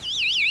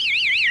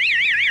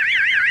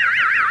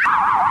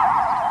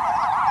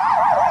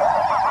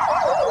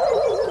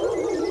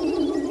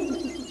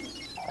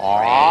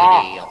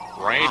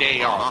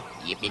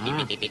Radio.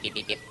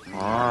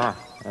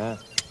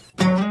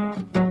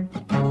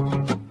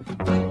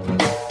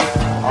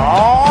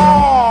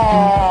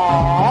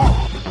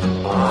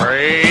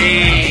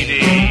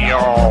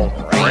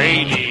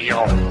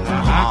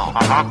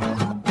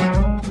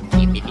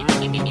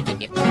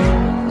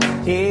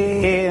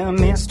 Here,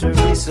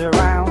 mystery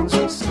surrounds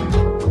us.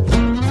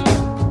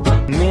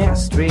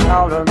 Mystery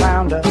all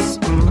around us.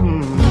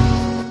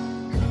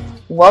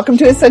 Welcome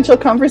to Essential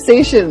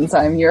Conversations.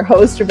 I'm your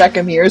host,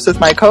 Rebecca Mears, with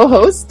my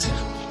co-host,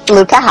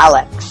 Luca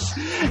Hallex.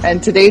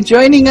 And today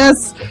joining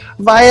us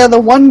via the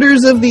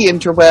wonders of the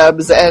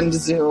interwebs and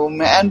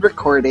Zoom and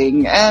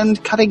recording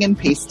and cutting and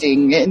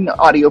pasting in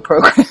audio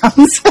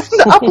programs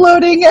and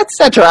uploading,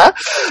 etc.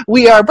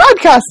 We are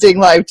broadcasting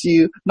live to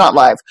you, not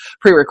live,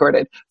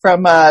 pre-recorded,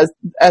 from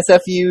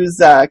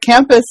SFU's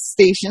campus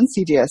station,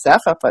 CJSF,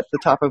 up at the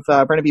top of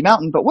Burnaby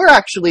Mountain. But we're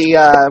actually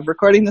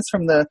recording this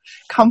from the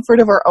comfort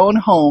of our own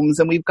homes,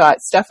 and we've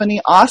got Stephanie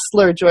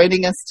Ostler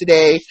joining us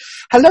today.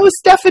 Hello,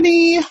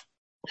 Stephanie.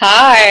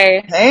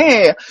 Hi.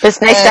 Hey. It's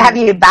nice to have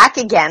you back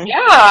again.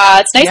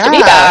 Yeah, it's nice to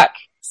be back.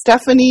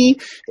 Stephanie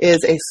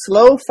is a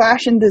slow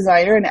fashion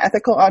designer and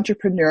ethical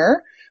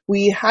entrepreneur.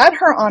 We had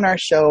her on our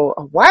show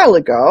a while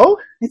ago.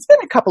 It's been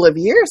a couple of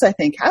years, I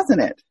think,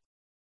 hasn't it?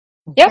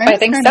 Yep, I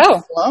think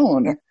so.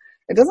 Flown.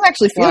 It doesn't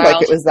actually feel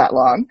like it was that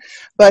long.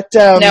 But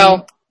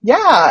no.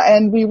 Yeah,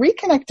 and we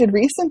reconnected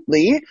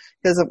recently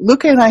because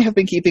Luca and I have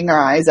been keeping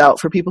our eyes out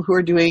for people who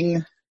are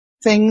doing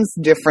things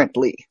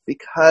differently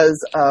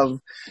because of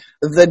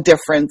the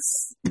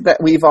difference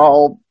that we've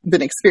all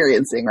been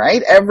experiencing,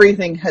 right?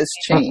 Everything has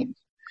changed.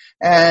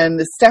 And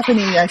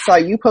Stephanie, I saw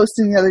you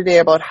posting the other day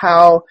about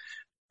how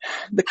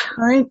the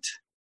current,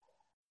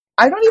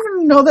 I don't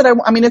even know that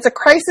I mean, it's a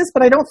crisis,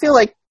 but I don't feel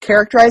like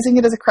characterizing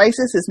it as a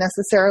crisis is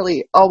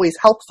necessarily always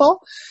helpful.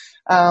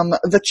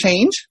 The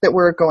change that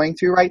we're going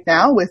through right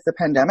now with the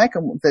pandemic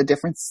and the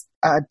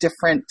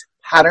different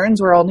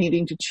patterns we're all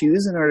needing to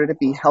choose in order to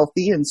be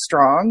healthy and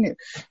strong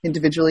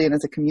individually and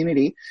as a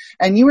community.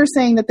 And you were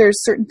saying that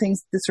there's certain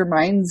things this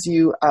reminds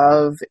you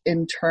of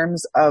in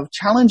terms of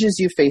challenges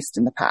you faced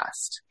in the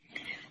past.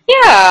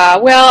 Yeah,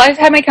 well, I've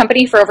had my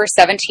company for over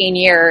 17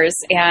 years,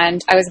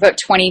 and I was about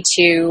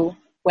 22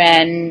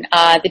 when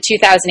the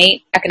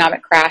 2008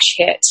 economic crash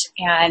hit.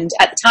 And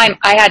at the time,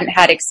 I hadn't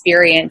had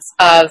experience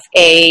of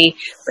a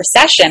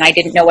recession. I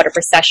didn't know what a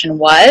recession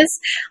was.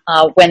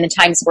 When the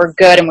times were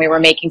good and we were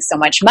making so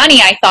much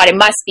money, I thought it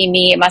must be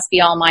me. It must be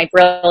all my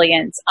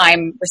brilliance.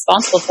 I'm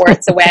responsible for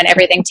it. So when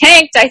everything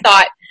tanked, I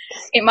thought,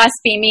 it must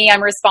be me.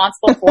 I'm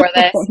responsible for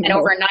this. Oh, no. And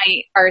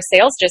overnight, our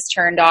sales just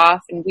turned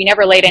off, and we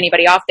never laid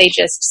anybody off. They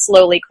just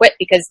slowly quit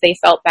because they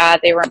felt bad.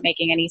 They weren't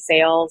making any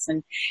sales.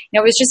 And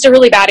it was just a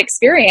really bad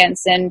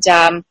experience. And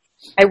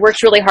I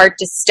worked really hard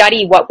to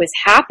study what was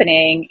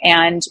happening.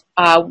 And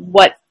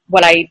what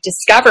I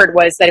discovered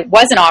was that it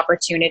was an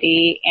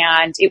opportunity,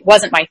 and it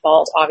wasn't my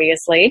fault,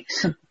 obviously.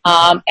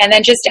 And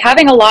then just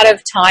having a lot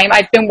of time.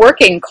 I've been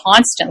working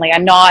constantly.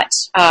 I'm not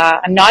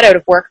out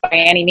of work by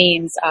any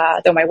means,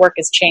 though my work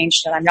has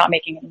changed and I'm not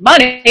making any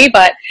money.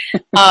 But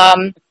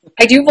I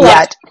do have a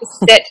lot of time to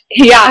sit.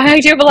 Yeah, I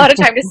do have a lot of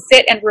time to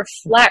sit and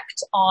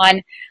reflect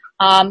on.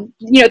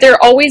 There are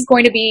always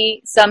going to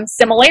be some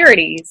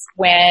similarities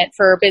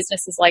for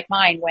businesses like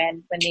mine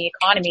when the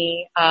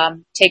economy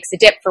takes a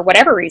dip for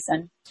whatever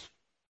reason.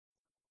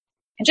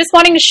 And just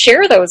wanting to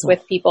share those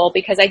with people,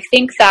 because I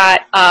think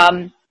that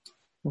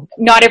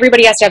not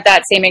everybody has to have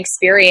that same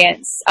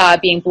experience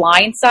being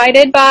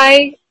blindsided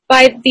by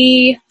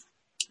the,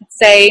 let's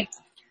say,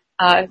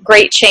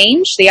 great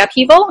change, the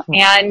upheaval.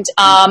 And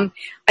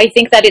I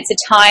think that it's a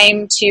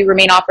time to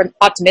remain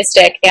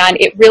optimistic, and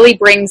it really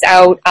brings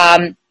out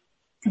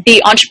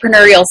the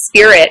entrepreneurial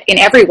spirit in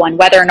everyone,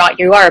 whether or not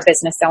you are a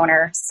business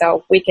owner.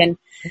 So we can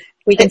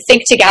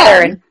think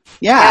together. And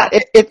yeah,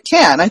 it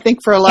can. I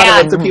think for a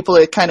lot of the people,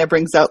 it kind of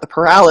brings out the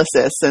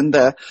paralysis and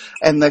the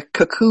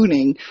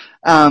cocooning.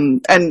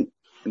 And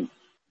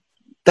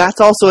that's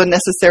also a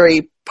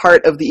necessary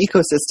part of the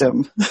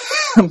ecosystem.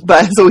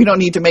 But so we don't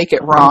need to make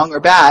it wrong or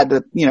bad,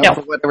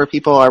 for whatever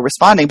people are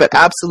responding. But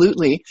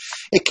absolutely,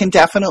 it can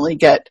definitely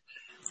get,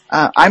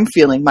 I'm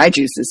feeling my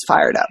juices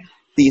fired up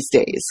these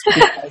days.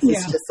 Because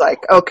it's just like,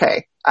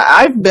 okay,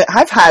 I've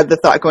had the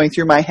thought going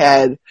through my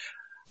head,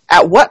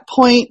 at what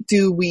point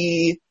do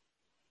we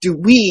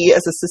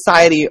as a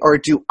society, or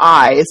do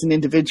I as an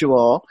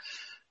individual,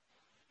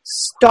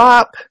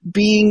 stop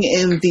being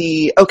in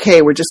the,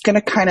 okay, we're just going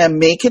to kind of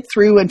make it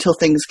through until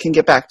things can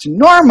get back to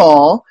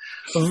normal,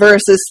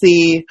 versus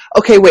the,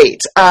 okay,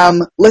 wait,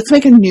 let's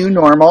make a new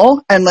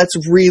normal and let's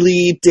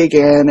really dig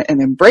in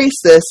and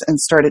embrace this and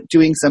start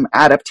doing some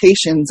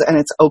adaptations, and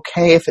it's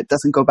okay if it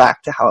doesn't go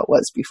back to how it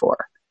was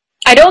before.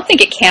 I don't think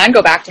it can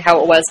go back to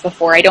how it was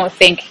before. I don't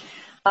think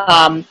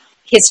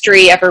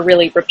history ever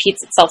really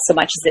repeats itself so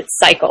much as it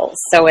cycles.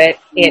 So it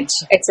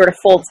sort of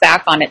folds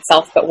back on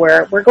itself, but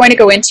we're going to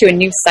go into a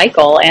new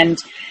cycle. And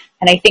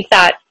I think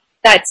that's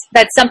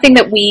something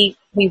that we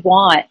we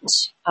want,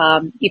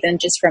 even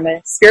just from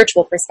a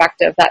spiritual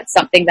perspective. That's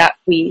something that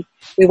we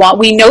want.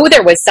 We know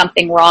there was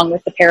something wrong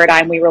with the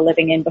paradigm we were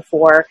living in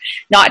before.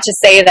 Not to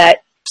say that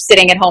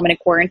sitting at home in a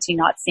quarantine,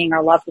 not seeing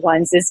our loved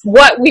ones is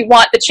what we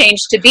want the change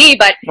to be,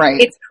 but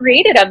it's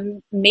created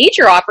a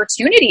major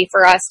opportunity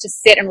for us to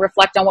sit and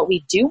reflect on what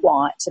we do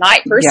want. And I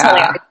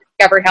personally have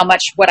discovered how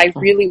much what I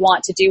really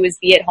want to do is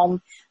be at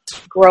home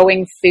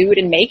growing food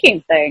and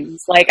making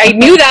things. Like, I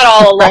knew that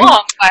all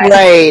along,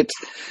 but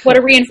what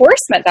a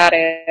reinforcement that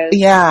is.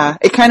 Yeah,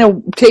 it kind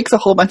of takes a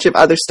whole bunch of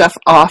other stuff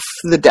off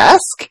the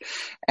desk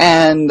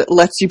and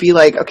lets you be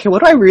like, okay,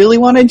 what do I really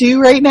want to do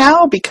right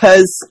now?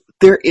 Because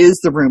there is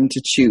the room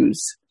to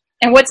choose.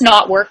 And what's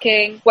not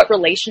working, what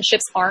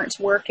relationships aren't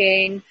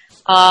working,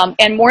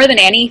 and more than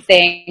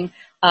anything,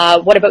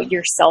 what about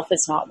yourself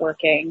is not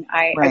working.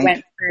 I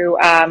went through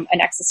an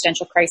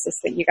existential crisis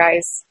that you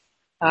guys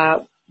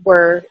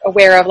were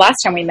aware of last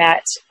time we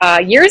met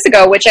years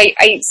ago, which I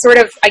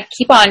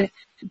keep on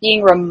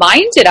being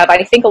reminded of.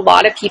 I think a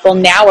lot of people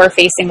now are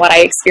facing what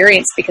I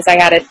experienced because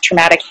I had a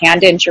traumatic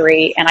hand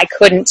injury and I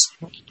couldn't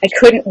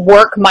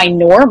work my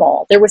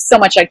normal. There was so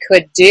much I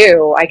could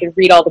do. I could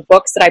read all the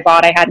books that I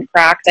bought I hadn't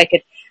cracked. I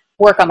could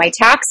work on my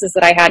taxes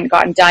that I hadn't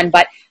gotten done,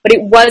 but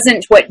it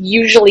wasn't what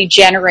usually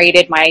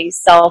generated my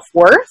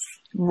self-worth.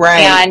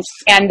 Right.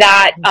 And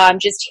that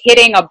just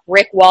hitting a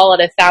brick wall at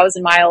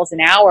 1,000 miles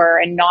an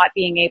hour and not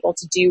being able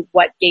to do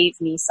what gave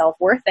me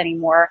self-worth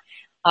anymore,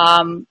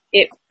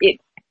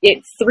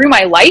 it threw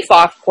my life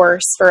off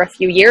course for a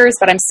few years,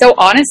 but I'm so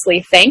honestly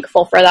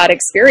thankful for that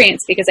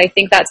experience because I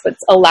think that's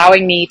what's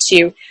allowing me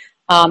to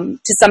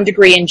some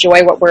degree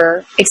enjoy what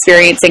we're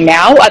experiencing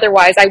now.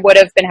 Otherwise, I would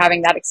have been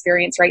having that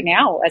experience right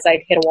now as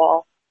I'd hit a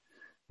wall.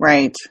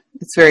 Right.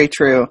 It's very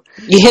true.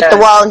 You hit the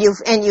wall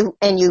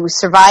and you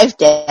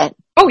survived it.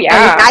 Oh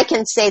yeah. And I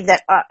can say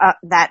that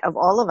that of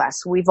all of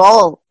us, we've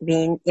all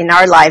been in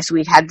our lives.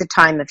 We've had the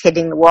time of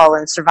hitting the wall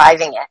and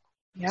surviving it.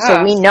 Yeah.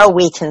 So we know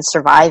we can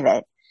survive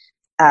it.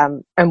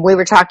 And we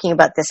were talking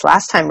about this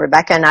last time,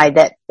 Rebecca and I,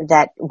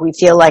 that we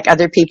feel like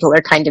other people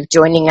are kind of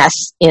joining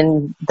us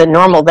in the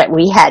normal that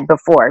we had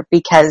before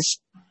because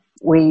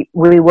we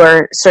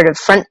were sort of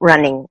front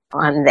running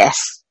on this.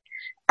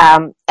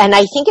 And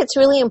I think it's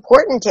really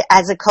important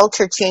as a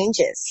culture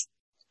changes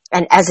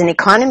and as an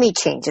economy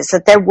changes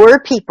that there were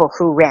people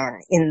who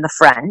ran in the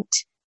front,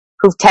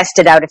 who've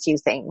tested out a few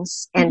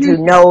things and who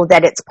know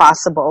that it's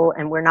possible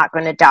and we're not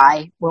going to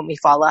die when we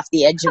fall off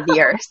the edge of the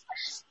earth,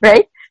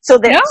 right? So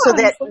that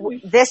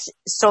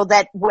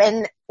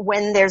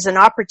when there's an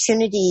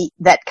opportunity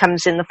that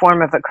comes in the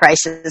form of a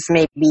crisis,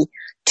 maybe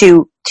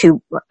to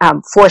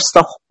force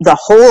the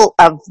whole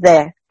of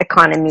the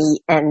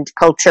economy and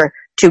culture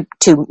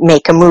to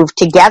make a move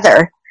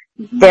together,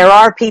 there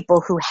are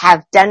people who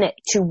have done it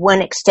to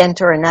one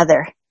extent or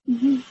another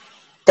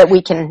that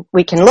we can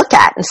look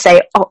at and say,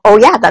 oh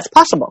yeah, that's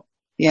possible.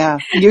 Yeah,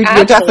 you're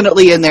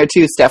definitely in there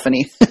too,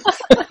 Stephanie.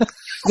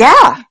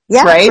 Yeah,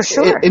 right. For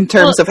sure. In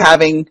terms of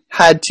having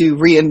had to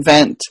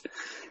reinvent,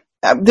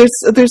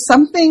 there's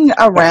something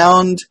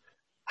around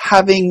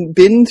having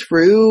been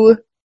through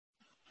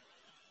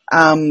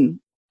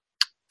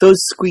those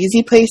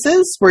squeezy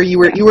places where you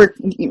were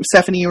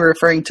Stephanie, you were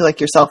referring to like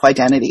your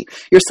self-identity,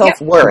 your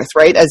self-worth,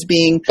 right? As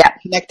being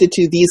connected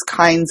to these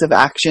kinds of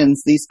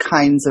actions, these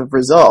kinds of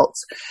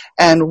results.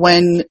 And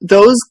when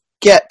those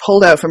get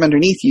pulled out from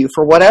underneath you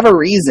for whatever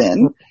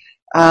reason,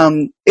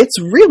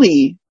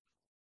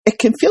 it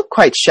can feel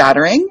quite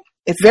shattering.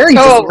 It's very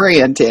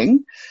disorienting.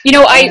 You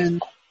know, I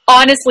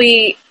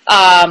honestly,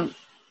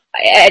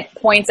 at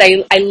points,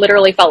 I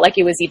literally felt like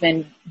it was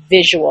even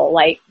visual,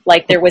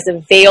 like there was a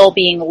veil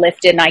being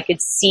lifted and I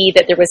could see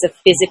that there was a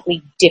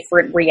physically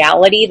different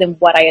reality than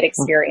what I had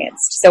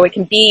experienced. So it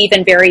can be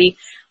even very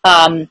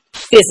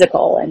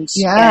physical and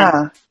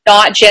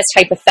not just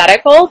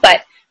hypothetical,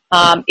 but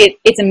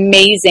it's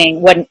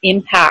amazing what an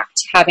impact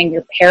having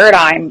your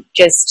paradigm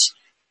just,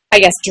 I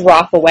guess,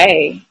 drop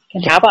away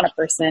can have on a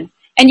person.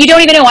 And you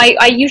don't even know,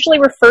 I usually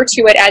refer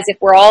to it as if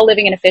we're all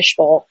living in a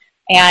fishbowl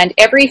and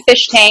every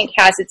fish tank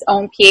has its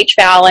own pH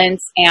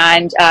balance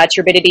and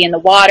turbidity in the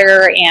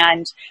water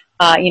and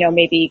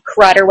maybe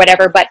crud or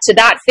whatever, but to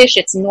that fish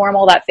it's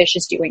normal, that fish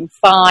is doing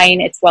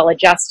fine, it's well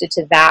adjusted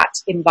to that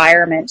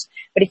environment.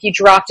 But if you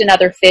dropped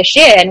another fish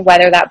in,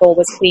 whether that bowl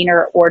was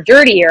cleaner or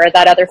dirtier,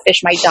 that other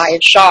fish might die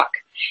of shock.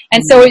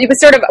 And so it was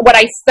sort of what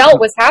I felt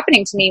was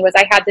happening to me was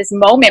I had this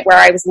moment where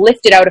I was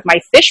lifted out of my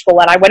fishbowl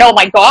and I went, oh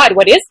my God,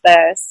 what is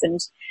this? And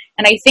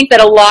I think that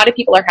a lot of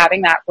people are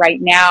having that right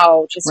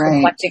now, just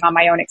reflecting on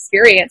my own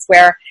experience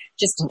where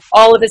just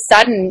all of a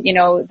sudden,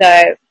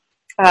 the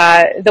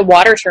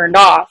water turned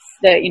off,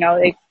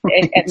 and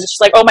it's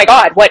just like, oh my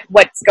God,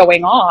 what's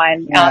going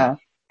on? Yeah.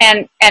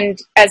 And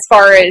as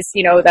far as,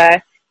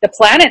 the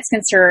planet's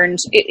concerned,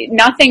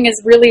 nothing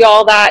is really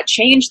all that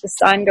changed. The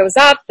sun goes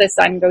up, the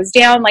sun goes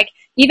down. Like,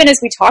 even as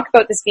we talk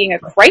about this being a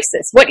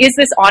crisis, what is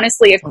this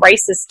honestly a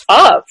crisis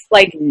of?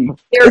 Like,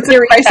 it's a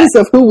crisis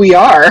of who we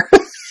are.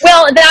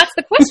 Well, that's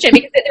the question,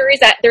 because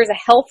there's a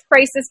health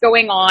crisis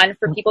going on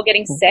for people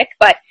getting sick,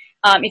 but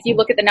If you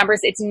look at the numbers,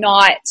 it's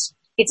not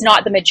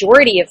the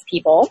majority of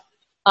people,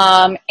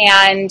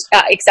 and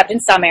except in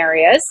some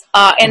areas.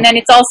 And then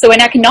it's also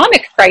an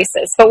economic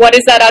crisis. But what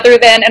is that other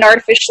than an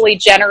artificially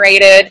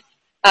generated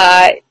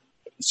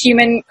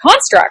human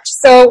construct?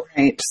 So,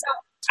 Right. so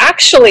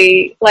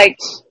actually, like,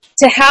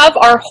 to have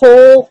our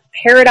whole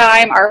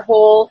paradigm, our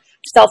whole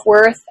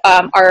self-worth,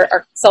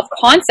 our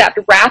self-concept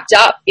wrapped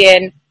up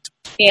in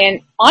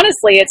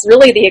honestly, it's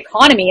really the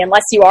economy,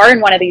 unless you are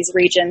in one of these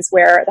regions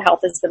where the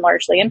health has been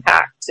largely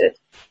impacted.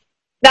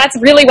 That's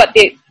really what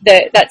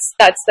that's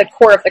the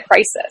core of the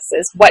crisis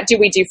is: what do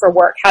we do for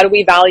work? How do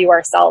we value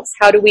ourselves?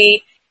 How do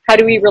we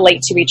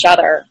relate to each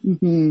other?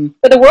 Mm-hmm.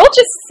 But the world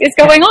just is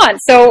going on.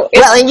 So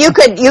well, and you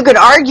could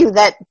argue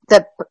that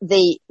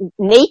the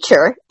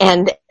nature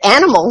and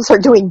animals are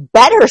doing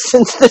better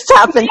since this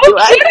happened to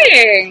us,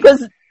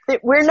 because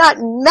we're not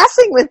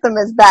messing with them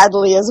as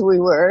badly as we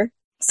were.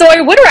 So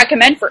I would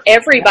recommend for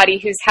everybody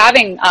who's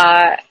having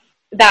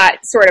that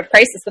sort of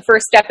crisis, the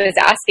first step is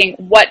asking,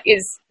 what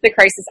is the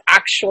crisis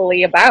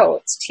actually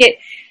about?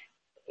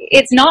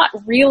 It's not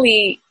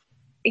really,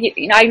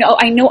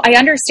 I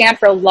understand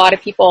for a lot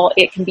of people,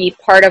 it can be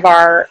part of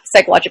our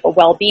psychological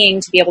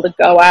well-being to be able to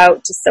go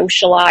out, to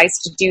socialize,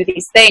 to do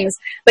these things.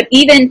 But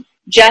even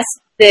just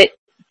the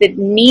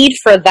need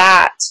for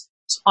that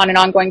on an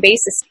ongoing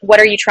basis, what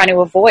are you trying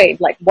to avoid?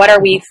 Like, what are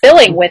we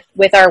filling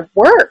with our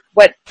work?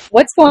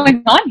 What's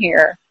going on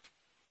here?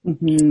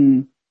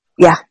 Mm-hmm.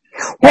 Yeah.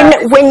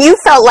 When you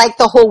felt like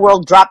the whole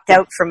world dropped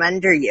out from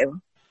under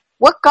you,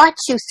 what got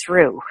you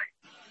through?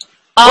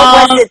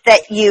 What was it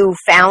that you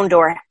found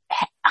or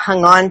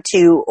hung on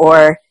to,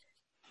 or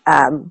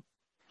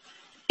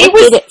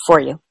did it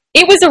for you?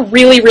 It was a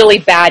really, really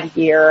bad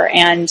year,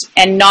 and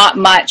not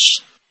much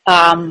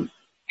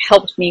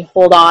helped me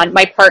hold on.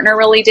 My partner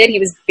really did. He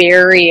was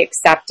very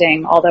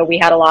accepting, although we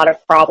had a lot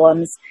of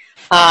problems.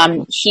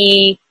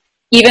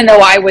 Even though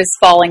I was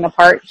falling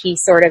apart, he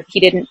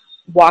didn't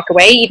walk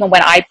away, even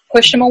when I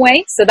pushed him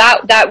away. So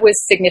that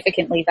was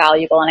significantly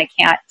valuable, and I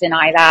can't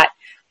deny that.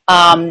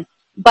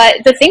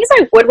 But the things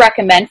I would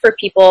recommend for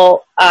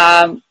people,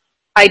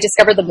 I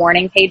discovered the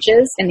morning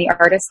pages in The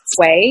Artist's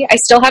Way. I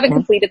still haven't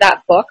completed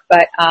that book,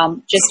 but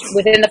just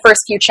within the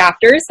first few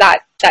chapters,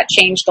 that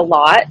changed a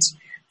lot.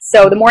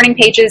 So the morning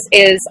pages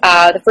is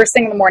the first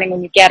thing in the morning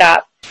when you get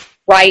up,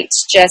 write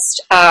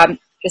just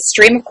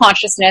stream of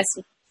consciousness,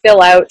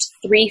 fill out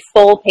 3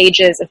 full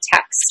pages of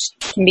text.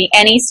 It can be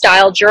any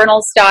style, journal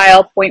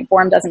style, point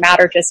form, doesn't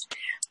matter, just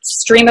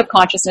stream of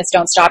consciousness,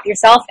 don't stop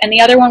yourself. And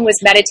the other one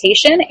was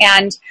meditation,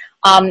 and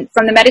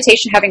from the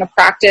meditation, having a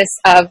practice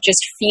of just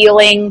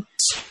feeling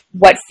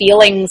what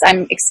feelings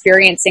I'm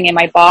experiencing in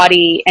my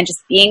body and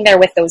just being there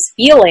with those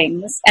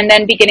feelings, and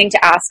then beginning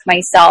to ask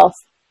myself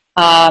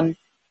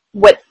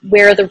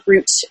where the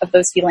root of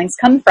those feelings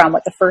come from,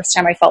 what the first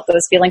time I felt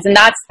those feelings. And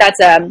that's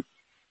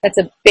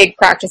a big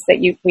practice that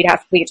we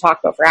could talk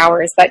about for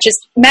hours, but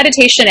just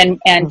meditation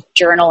and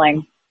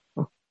journaling.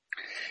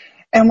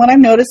 And what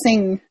I'm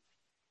noticing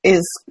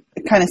is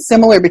kind of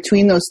similar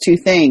between those two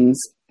things.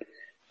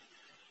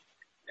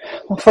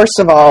 Well, first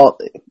of all,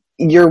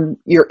 you're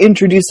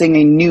introducing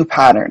a new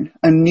pattern,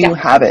 a new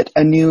habit,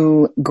 a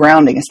new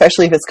grounding,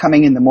 especially if it's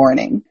coming in the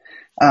morning,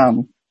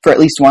 for at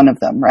least one of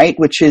them, right?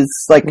 Which is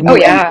like new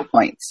entry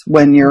points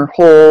when your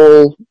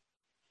whole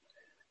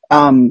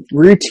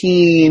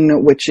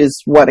routine, which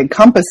is what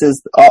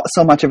encompasses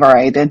so much of our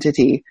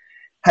identity,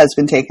 has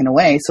been taken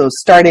away. So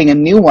starting a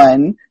new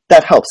one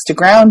that helps to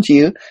ground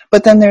you.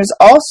 But then there's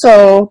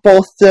also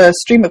both the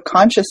stream of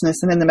consciousness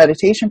and then the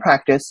meditation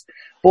practice.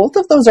 Both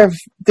of those are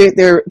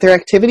they're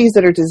activities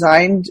that are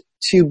designed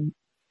to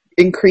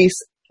increase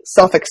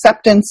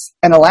self-acceptance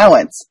and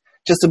allowance,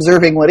 just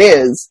observing what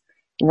is,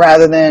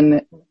 rather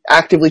than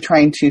actively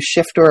trying to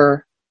shift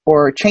or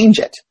change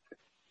it.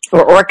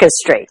 Or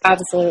orchestrate.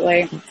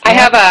 Absolutely. I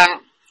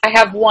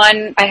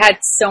had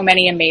so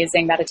many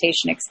amazing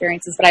meditation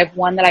experiences, but I have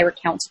one that I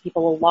recount to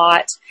people a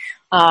lot.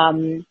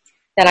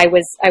 That I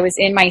was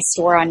in my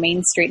store on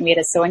Main Street, and we had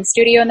a sewing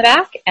studio in the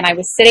back, and I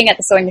was sitting at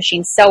the sewing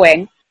machine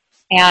sewing,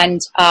 and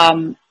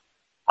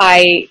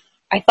I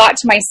thought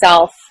to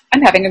myself,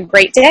 I'm having a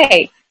great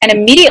day. And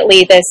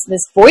immediately this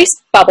voice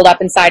bubbled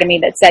up inside of me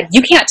that said,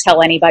 you can't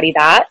tell anybody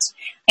that.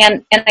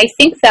 And I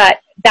think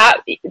that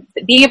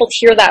being able to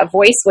hear that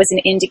voice was an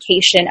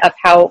indication of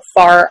how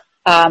far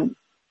I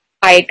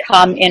had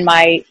come in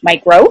my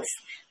growth,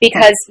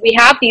 because we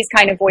have these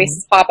kind of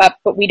voices pop up,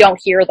 but we don't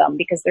hear them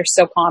because they're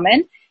so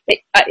common.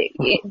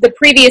 The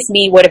previous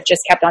me would have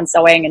just kept on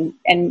sewing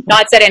and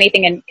not said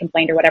anything and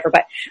complained or whatever.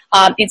 But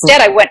instead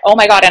I went, oh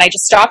my God. And I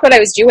just stopped what I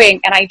was doing,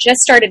 and I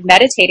just started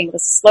meditating. It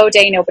was a slow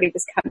day. Nobody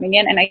was coming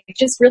in. And I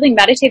just really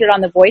meditated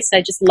on the voice, and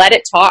I just let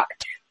it talk.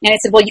 And I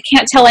said, well, you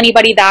can't tell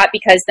anybody that,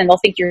 because then they'll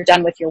think you're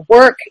done with your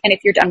work. And if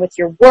you're done with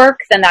your work,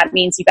 then that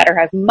means you better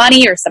have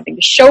money or something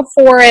to show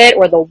for it,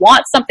 or they'll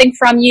want something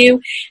from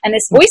you. And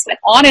this voice went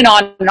on and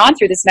on and on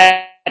through this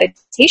meditation.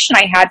 meditation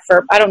I had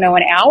for, I don't know,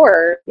 an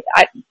hour.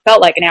 I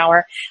felt like an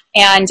hour.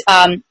 And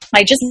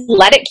I just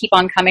let it keep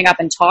on coming up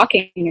and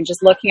talking and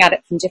just looking at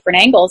it from different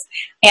angles.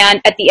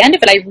 And at the end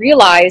of it, I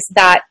realized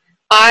that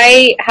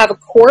I have a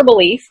core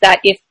belief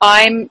that if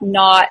I'm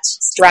not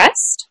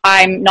stressed,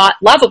 I'm not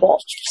lovable.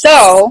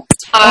 So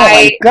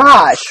my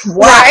gosh.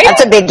 Wow. Right?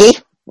 That's a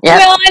biggie. Yep.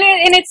 Well,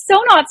 and it's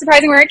so not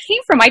surprising where it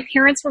came from. My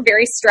parents were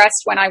very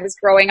stressed when I was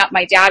growing up.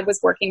 My dad was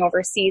working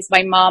overseas.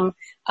 My mom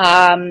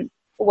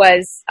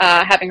was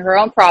having her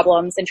own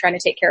problems and trying to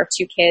take care of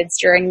 2 kids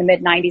during the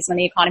mid-90s when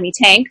the economy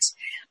tanked.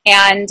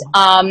 And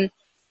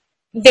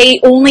they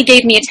only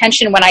gave me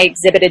attention when I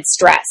exhibited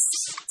stress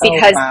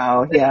because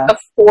they couldn't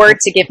afford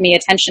to give me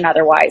attention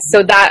otherwise.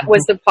 So that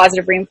was the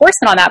positive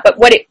reinforcement on that. But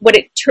what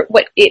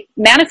it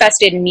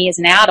manifested in me as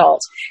an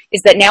adult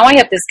is that now I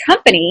have this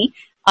company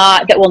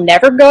that will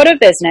never go to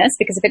business,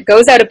 because if it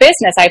goes out of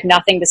business, I have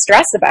nothing to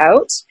stress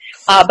about.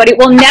 But it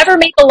will never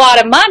make a lot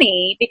of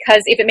money,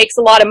 because if it makes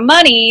a lot of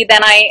money,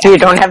 then you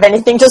don't have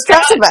anything to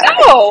stress about.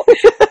 No.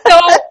 So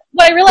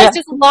what I realized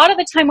is a lot of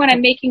the time when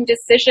I'm making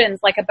decisions,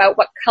 like about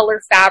what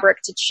color fabric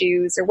to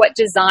choose or what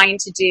design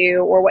to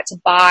do or what to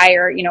buy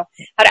or,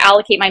 how to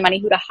allocate my money,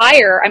 who to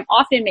hire, I'm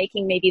often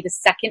making maybe the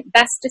second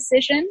best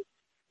decision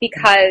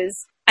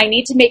because I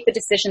need to make the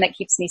decision that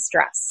keeps me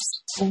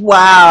stressed.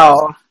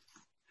 Wow.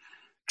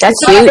 That's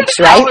huge,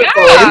 right?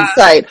 Yeah.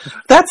 Insight.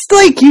 That's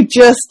like you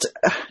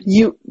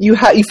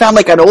found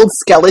like an old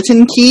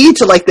skeleton key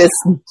to like this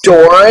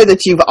door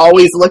that you've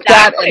always looked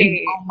at. And,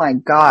 oh my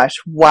gosh!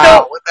 Wow,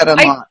 so what that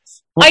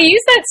unlocks. I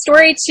use that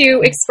story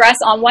to express,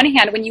 on one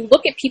hand, when you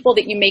look at people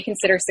that you may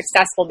consider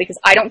successful, because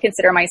I don't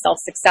consider myself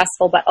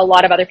successful, but a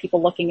lot of other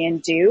people looking in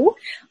do.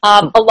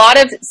 A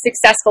lot of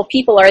successful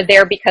people are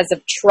there because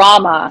of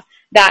trauma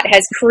that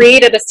has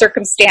created a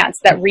circumstance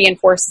that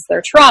reinforces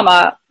their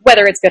trauma,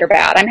 whether it's good or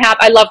bad.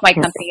 I love my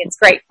company. It's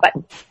great, but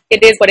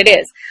it is what it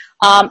is.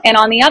 And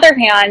on the other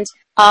hand,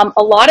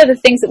 a lot of the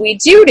things that we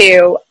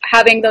do,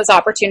 having those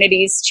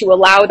opportunities to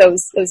allow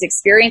those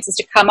experiences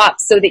to come up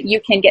so that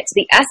you can get to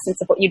the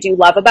essence of what you do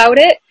love about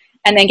it,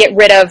 and then get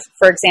rid of,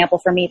 for example,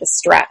 for me, the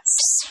stress.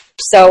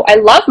 So I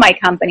love my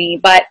company,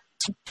 but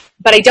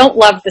I don't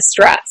love the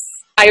stress.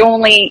 I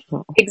only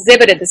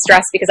exhibited the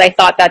stress because I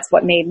thought that's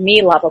what made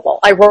me lovable.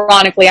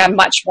 Ironically, I'm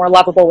much more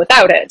lovable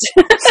without it.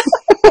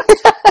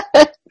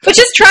 But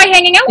just try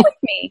hanging out with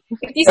me.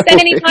 If you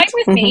spend any time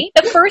with me,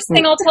 the first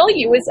thing I'll tell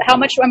you is how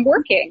much I'm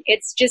working.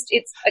 It's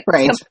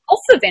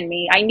compulsive in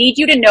me. I need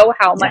you to know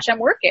how much I'm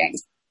working.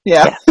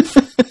 Yeah.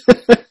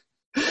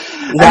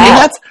 I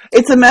mean,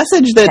 it's a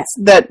message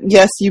that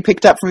yes, you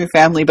picked up from your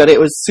family, but it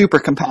was super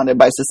compounded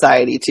by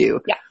society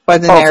too. Yeah. By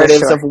the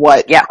narratives of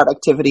what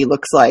productivity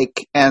looks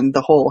like, and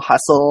the whole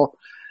hustle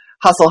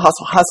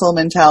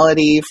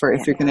mentality for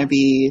if you're going to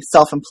be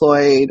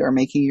self-employed or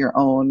making your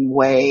own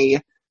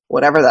way,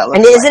 whatever that looks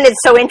like. And isn't it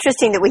so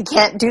interesting that we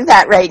can't do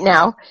that right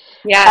now?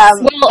 Yes.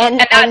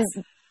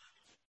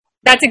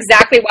 That's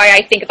exactly why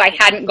I think if I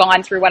hadn't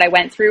gone through what I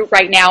went through,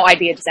 right now I'd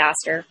be a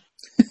disaster.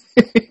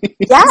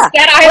 Yeah.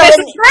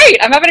 It's great.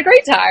 I'm having a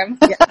great time.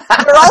 Yeah.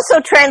 We're also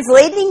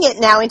translating it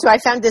now into, I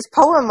found this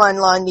poem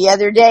online the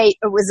other day.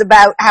 It was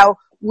about how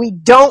we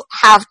don't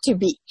have to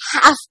be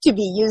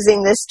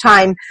using this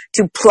time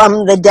to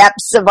plumb the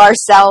depths of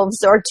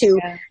ourselves or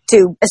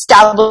to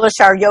establish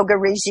our yoga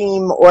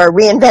regime or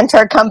reinvent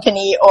our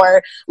company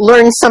or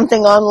learn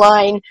something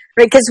online,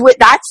 right? Because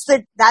that's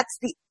a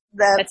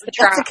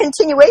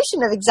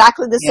continuation of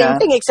exactly the same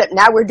thing, except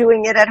now we're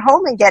doing it at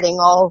home and getting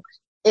all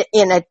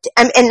in a,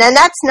 and then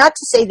that's not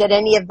to say that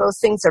any of those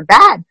things are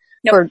bad.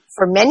 Nope.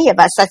 For many of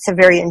us, that's a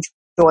very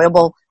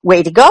enjoyable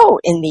way to go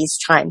in these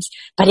times.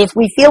 But if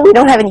we feel we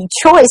don't have any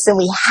choice and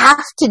we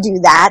have to do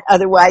that,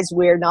 otherwise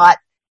we're not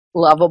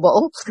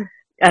lovable,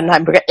 and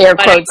I'm air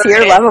quotes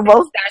here,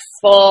 lovable,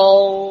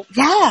 successful,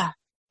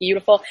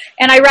 beautiful.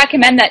 And I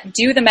recommend that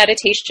do the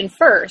meditation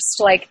first.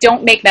 Like,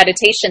 don't make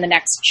meditation the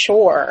next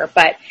chore,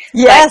 but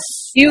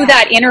do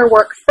that inner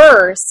work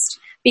first.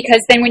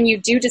 Because then when you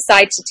do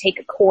decide to take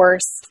a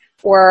course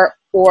or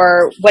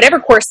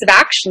whatever course of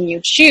action you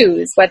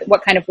choose,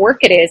 what kind of work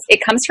it is, it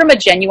comes from a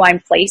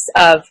genuine place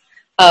of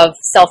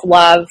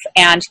self-love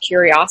and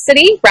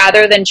curiosity,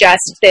 rather than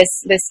just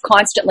this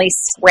constantly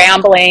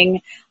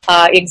scrambling,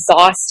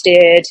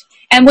 exhausted.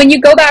 And when you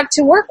go back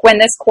to work, when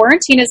this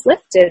quarantine is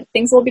lifted,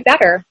 things will be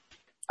better.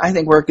 I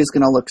think work is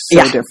going to look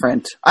so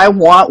different. I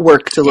want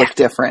work to look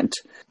different.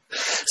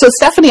 So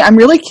Stephanie, I'm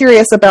really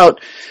curious about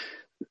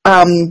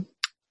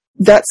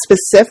that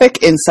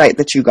specific insight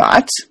that you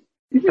got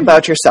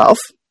about yourself.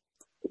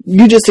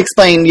 You just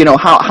explained,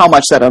 how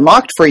much that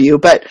unlocked for you,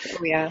 but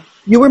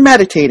you were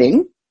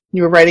meditating,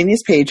 you were writing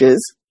these pages.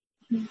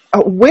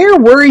 Where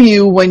were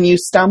you when you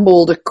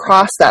stumbled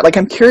across that? Like,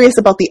 I'm curious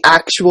about the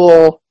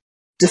actual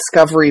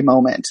discovery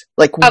moment.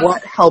 Like,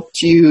 what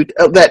helped you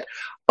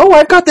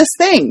I've got this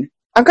thing.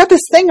 I've got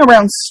this thing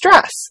around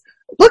stress.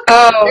 Look,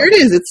 there it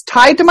is. It's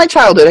tied to my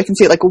childhood. I can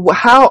see it. Like,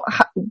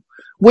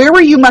 where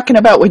were you mucking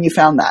about when you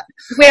found that?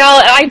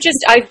 Well,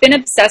 I've been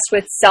obsessed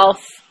with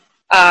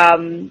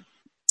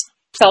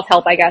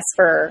self-help, I guess,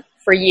 for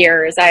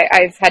years.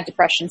 I've had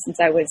depression since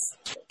I was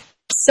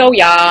so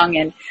young,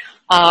 and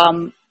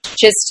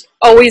just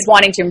always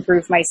wanting to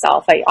improve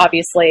myself. I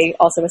obviously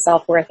also a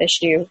self-worth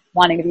issue,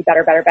 wanting to be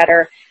better.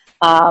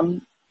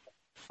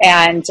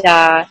 And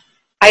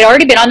I'd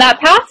already been on that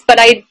path, but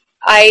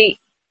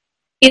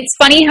it's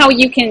funny how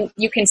you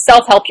can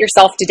self-help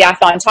yourself to death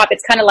on top.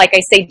 It's kind of like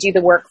I say, do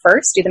the work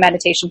first, do the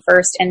meditation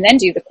first, and then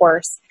do the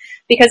course.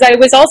 Because I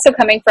was also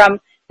coming from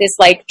this,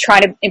 like,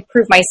 trying to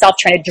improve myself,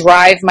 trying to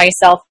drive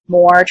myself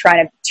more,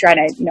 trying to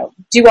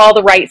do all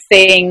the right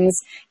things,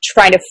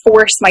 trying to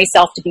force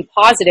myself to be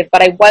positive.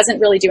 But I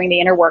wasn't really doing the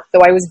inner work,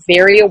 though I was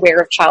very aware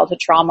of childhood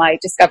trauma. I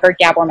discovered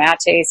Gabor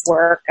Mate's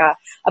work,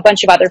 a bunch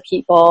of other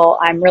people.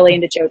 I'm really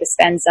into Joe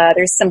Dispenza.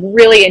 There's some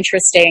really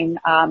interesting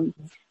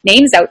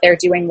names out there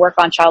doing work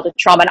on childhood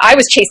trauma. And I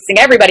was chasing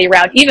everybody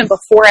around even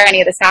before any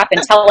of this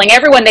happened, telling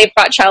everyone they've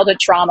got childhood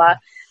trauma.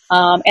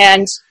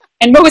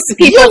 And most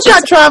people you've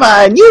got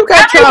trauma, and you've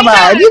got trauma,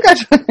 and you got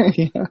trauma.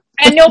 Yeah.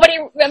 And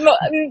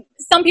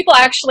some people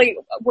actually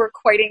were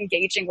quite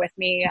engaging with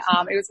me.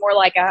 It was more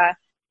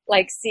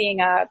like seeing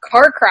a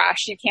car crash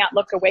you can't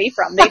look away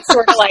from. They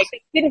sort of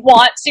they didn't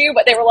want to,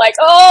 but they were like,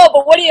 oh,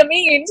 but what do you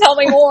mean? Tell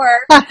me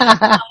more.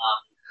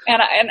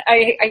 And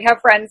I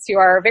have friends who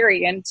are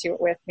very into it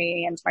with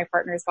me, and my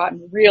partner's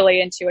gotten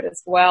really into it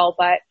as well.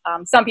 But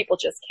some people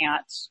just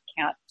can't.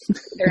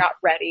 They're not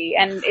ready,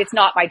 and it's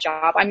not my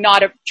job. I'm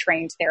not a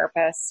trained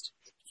therapist.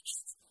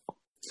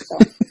 So.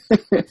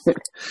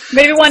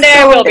 Maybe one day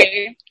I will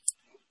be.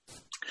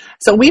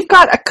 So we've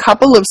got a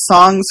couple of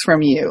songs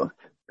from you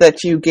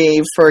that you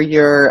gave for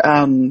your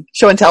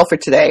show and tell for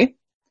today.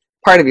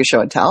 Part of your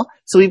show and tell.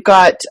 So we've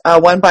got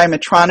one by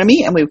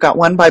Metronomy, and we've got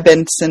one by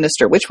Bend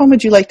Sinister. Which one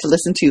would you like to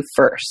listen to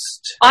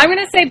first? I'm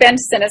going to say Bend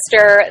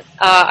Sinister.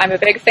 I'm a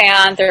big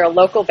fan. They're a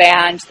local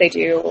band.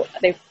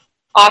 They've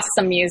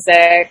awesome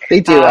music.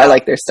 They do. I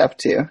like their stuff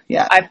too.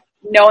 Yeah. I've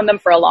known them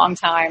for a long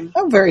time.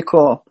 Oh, very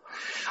cool.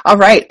 All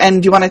right.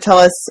 And do you want to tell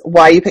us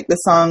why you picked the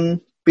song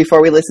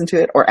before we listen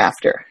to it, or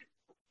after?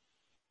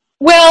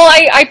 Well,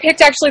 I picked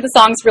actually the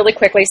songs really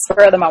quickly,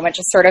 spur of the moment,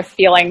 just sort of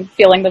feeling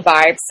the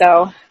vibe.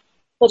 So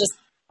we'll just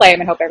play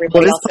them and hope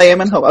everybody else. Play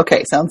them and hope.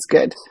 Okay, sounds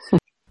good.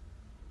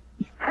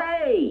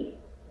 Hey!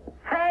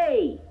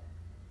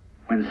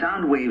 When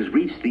sound waves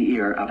reach the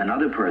ear of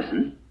another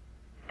person,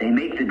 they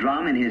make the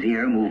drum in his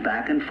ear move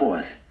back and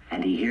forth,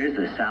 and he hears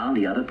the sound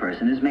the other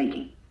person is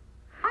making.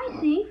 I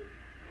see.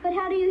 But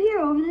how do you hear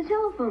over the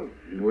telephone?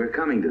 We're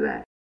coming to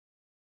that.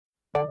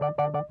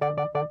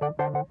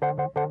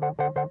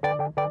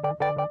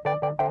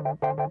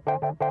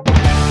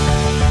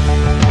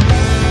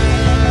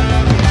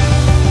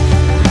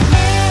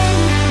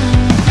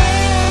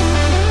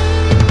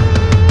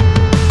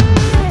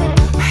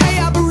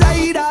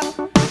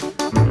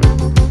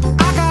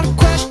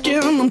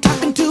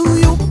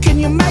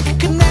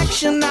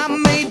 I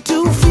made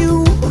too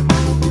few.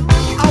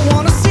 I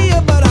wanna see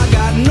her, but I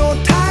got no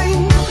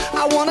time.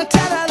 I wanna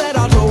tell her that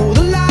I'll toe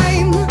the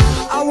line.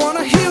 I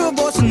wanna hear her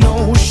voice and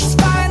know she's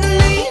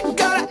finally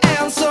got an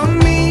answer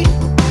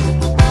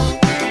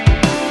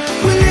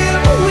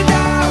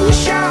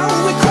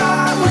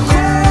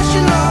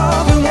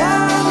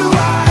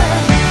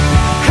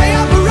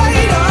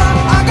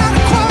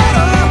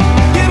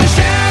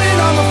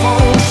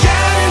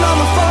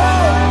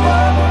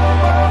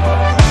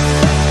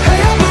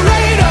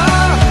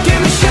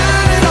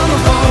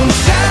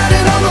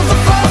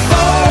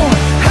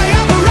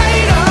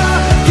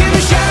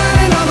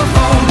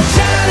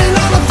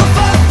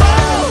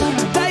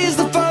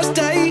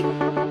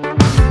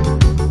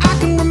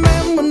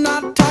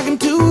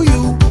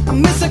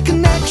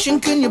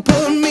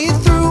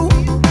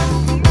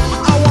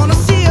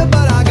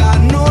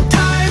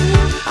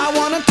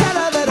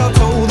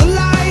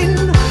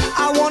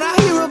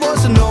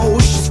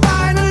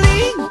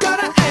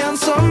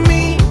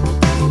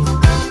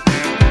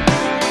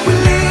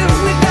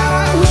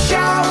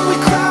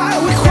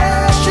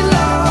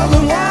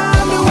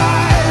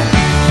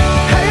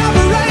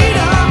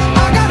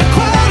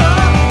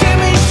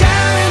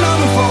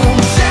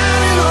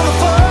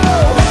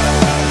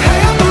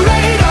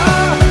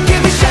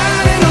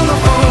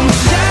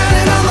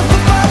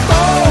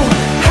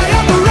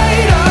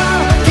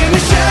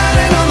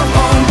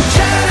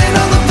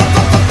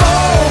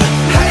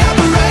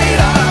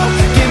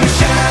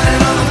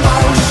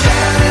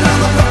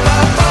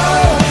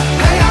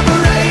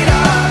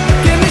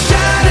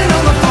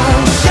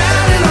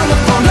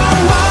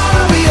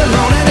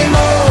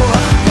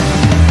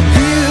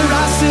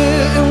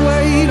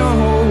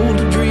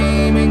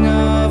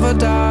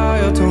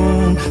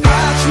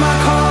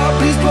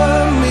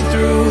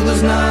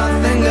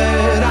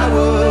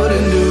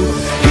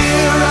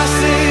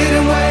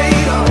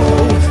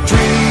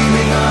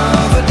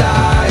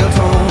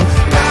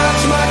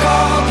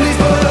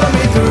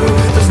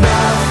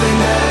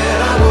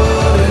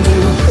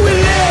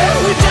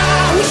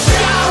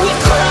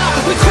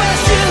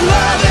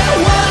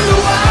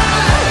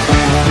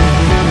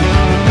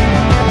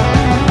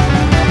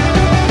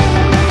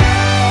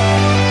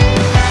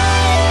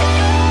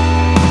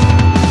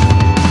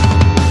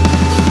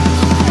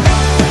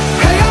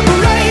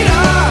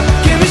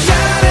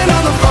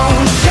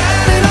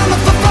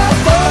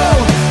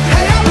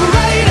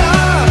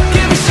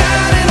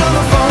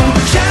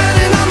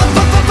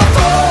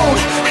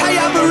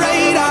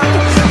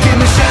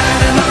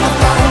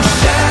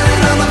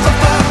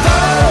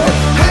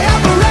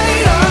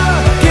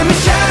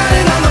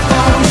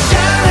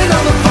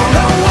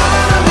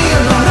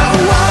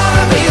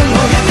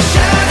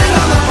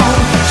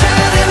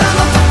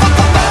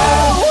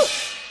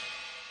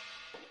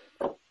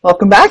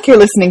Welcome back. You're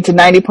listening to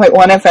 90.1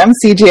 FM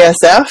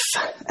CJSF.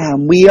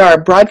 We are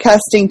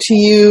broadcasting to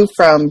you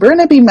from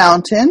Burnaby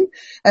Mountain,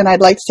 and I'd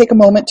like to take a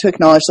moment to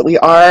acknowledge that we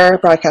are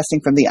broadcasting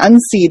from the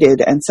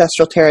unceded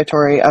ancestral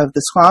territory of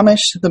the Squamish,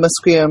 the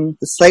Musqueam,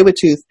 the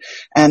Tsleil-Waututh,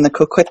 and the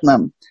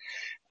Coquitlam.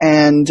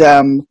 And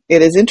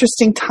it is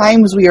interesting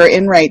times we are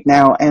in right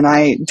now, and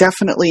I'm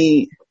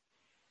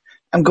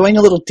going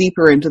a little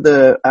deeper into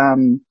the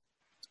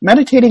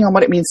meditating on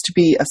what it means to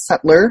be a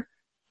settler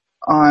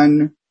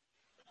on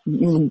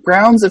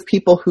grounds of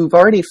people who've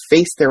already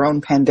faced their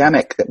own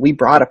pandemic that we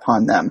brought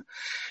upon them,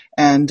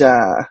 and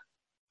the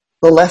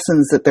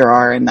lessons that there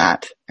are in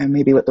that, and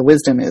maybe what the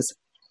wisdom is.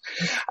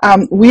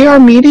 We are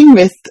meeting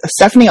with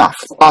Stephanie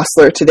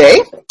Ostler today,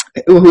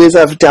 who is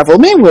of Devil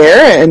May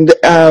Wear, and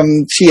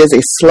she is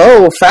a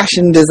slow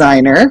fashion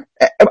designer,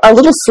 a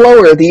little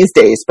slower these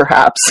days,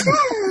 perhaps.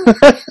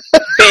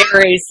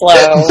 Very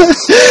slow.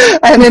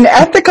 And an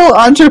ethical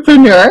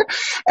entrepreneur.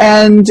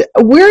 And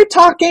we're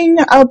talking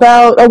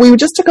about, we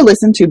just took a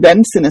listen to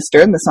Ben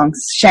Sinister and the song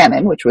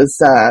Shannon, which was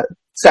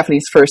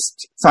Stephanie's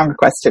first song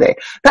request today.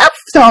 That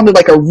sounded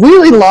like a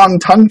really long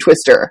tongue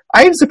twister.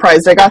 I'm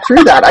surprised I got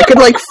through that. I could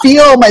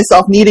feel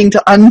myself needing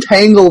to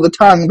untangle the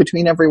tongue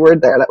between every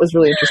word there. That was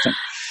really interesting.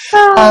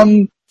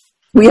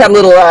 We had a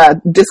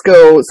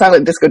little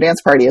silent disco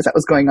dance party as that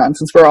was going on,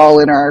 since we're all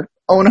in our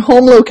own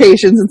home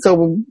locations, and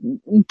so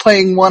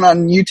playing one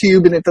on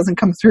YouTube and it doesn't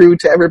come through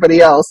to everybody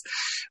else.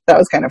 That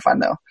was kind of fun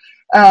though.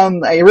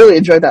 I really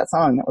enjoyed that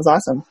song. That was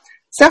awesome.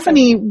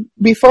 Stephanie,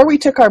 before we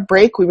took our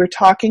break, we were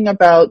talking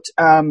about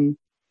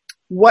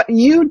what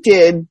you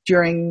did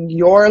during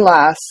your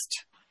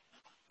last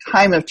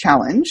time of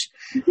challenge,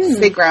 to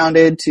stay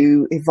grounded,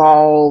 to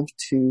evolve,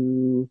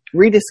 to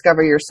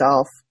rediscover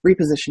yourself,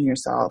 reposition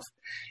yourself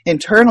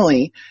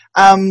internally.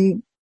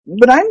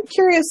 But I'm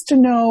curious to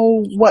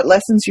know what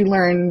lessons you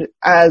learned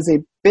as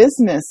a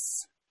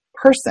business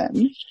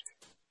person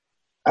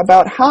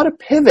about how to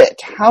pivot,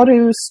 how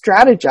to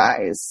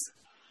strategize,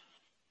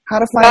 how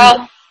to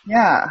find...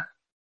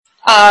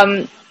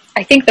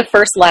 I think the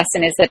first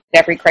lesson is that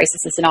every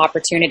crisis is an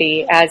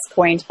opportunity. As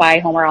coined by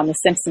Homer on The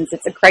Simpsons,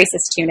 it's a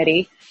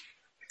crisis-tunity.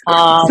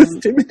 And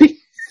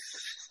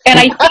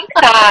I think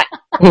that...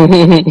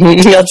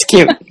 That's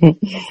cute.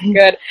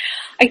 Good.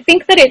 I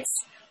think that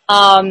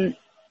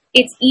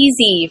it's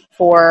easy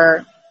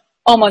for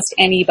almost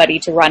anybody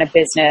to run a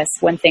business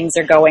when things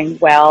are going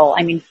well.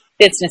 I mean,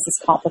 business is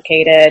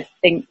complicated.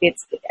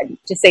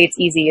 To say it's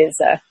easy is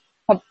a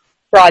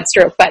broad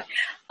stroke, but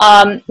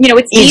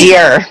it's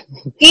easier.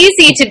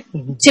 Easy to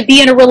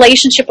be in a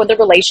relationship when the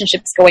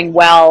relationship's going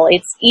well.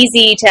 It's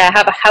easy to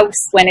have a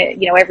house when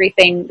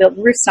the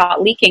roof's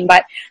not leaking,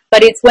 but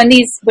it's when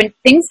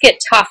things get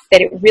tough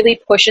that it really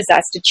pushes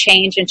us to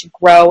change and to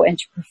grow and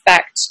to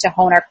perfect, to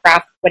hone our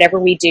craft, whatever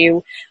we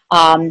do.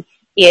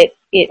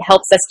 It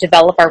helps us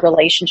develop our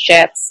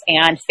relationships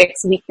and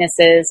fix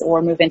weaknesses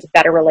or move into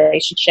better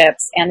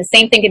relationships. And the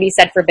same thing can be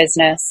said for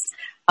business.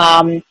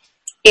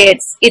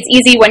 It's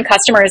easy when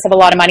customers have a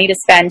lot of money to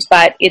spend,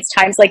 but it's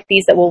times like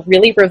these that will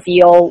really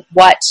reveal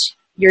what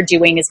you're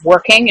doing is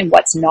working and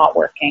what's not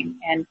working,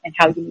 and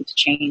how you need to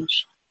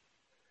change.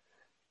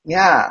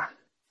 Yeah.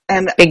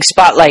 And big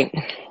spotlight.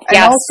 And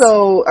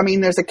also, I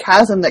mean, there's a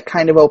chasm that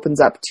kind of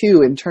opens up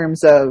too, in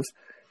terms of,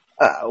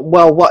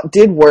 what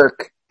did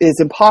work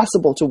is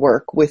impossible to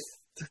work with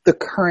the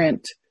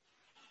current,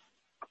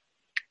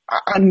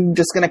 I'm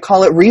just going to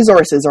call it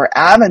resources or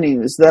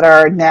avenues that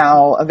are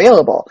now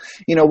available.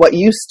 What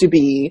used to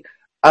be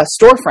a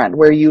storefront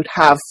where you'd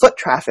have foot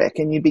traffic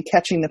and you'd be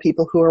catching the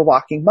people who are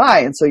walking by.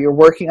 And so you're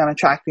working on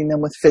attracting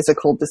them with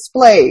physical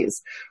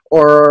displays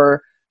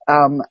or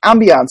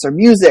ambiance or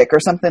music or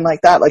something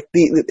like that.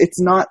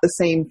 It's not the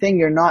same thing.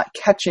 You're not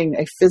catching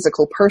a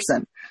physical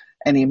person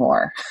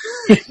anymore.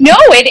 No,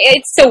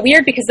 it's so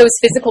weird because those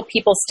physical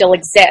people still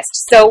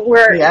exist. So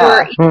we're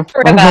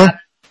sort of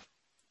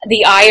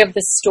the eye of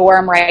the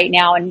storm right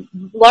now, and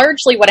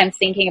largely what I'm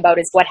thinking about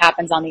is what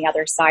happens on the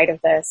other side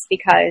of this,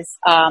 because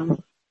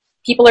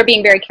people are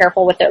being very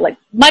careful with it,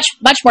 much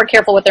more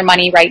careful with their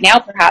money right now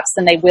perhaps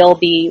than they will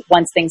be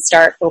once things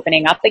start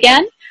opening up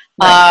again.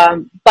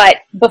 Right. But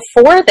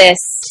before this,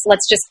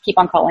 let's just keep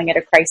on calling it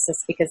a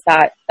crisis, because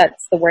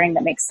that's the wording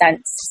that makes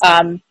sense.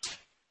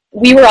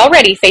 We were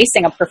already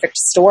facing a perfect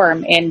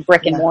storm in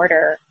brick and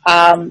mortar.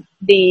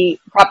 The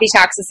property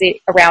taxes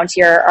around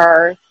here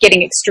are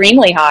getting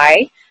extremely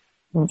high.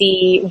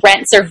 The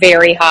rents are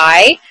very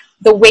high.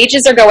 The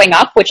wages are going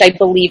up, which I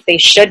believe they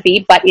should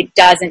be, but it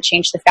doesn't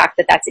change the fact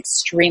that that's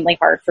extremely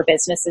hard for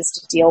businesses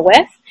to deal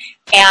with.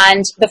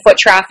 And the foot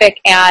traffic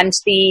and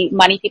the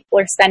money people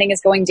are spending is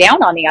going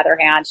down on the other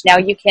hand. Now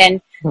you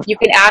can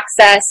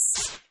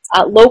access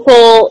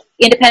local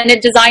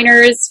independent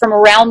designers from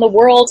around the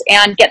world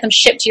and get them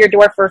shipped to your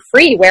door for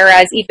free,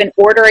 whereas even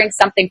ordering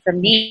something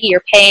from me,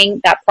 you're paying,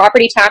 that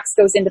property tax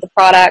goes into the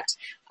product,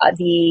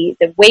 the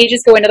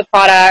wages go into the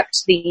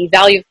product, the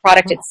value of the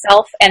product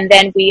itself, and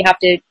then we have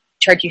to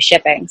charge you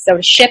shipping. So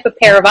to ship a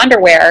pair of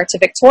underwear to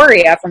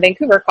Victoria from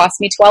Vancouver cost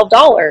me $12.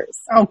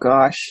 Oh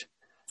gosh.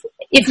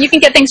 if you can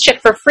get things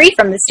shipped for free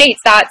from the States,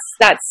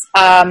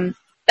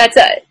 that's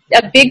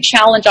a big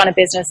challenge on a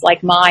business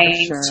like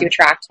mine to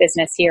attract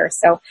business here.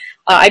 So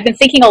I've been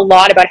thinking a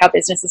lot about how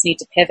businesses need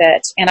to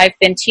pivot, and I've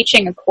been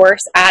teaching a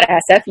course at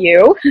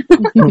SFU,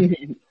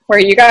 where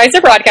you guys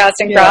are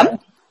broadcasting from.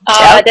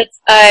 That's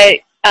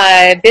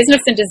a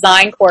business and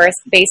design course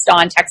based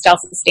on textile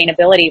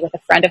sustainability with a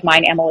friend of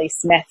mine, Emily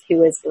Smith,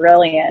 who is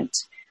brilliant.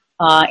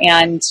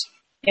 And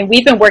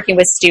we've been working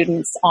with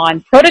students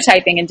on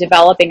prototyping and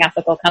developing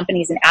ethical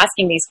companies and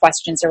asking these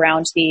questions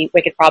around the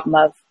wicked problem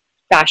of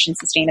fashion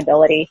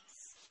sustainability.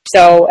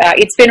 So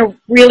it's been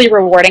really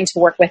rewarding to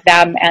work with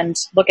them and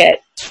look at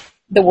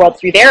the world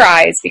through their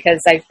eyes,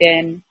 because I've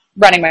been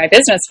running my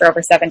business for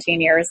over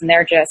 17 years and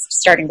they're just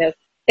starting to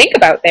think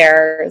about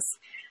theirs.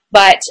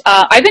 But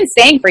I've been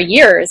saying for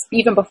years,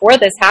 even before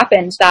this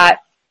happened, that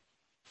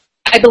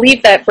I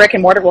believe that brick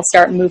and mortar will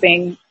start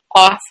moving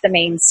off the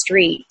main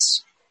street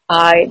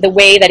the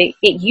way that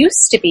it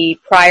used to be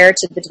prior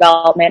to the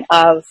development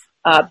of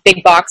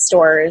big box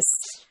stores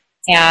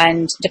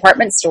and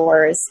department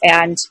stores.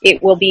 And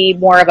it will be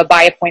more of a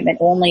by appointment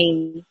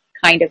only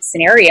kind of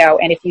scenario.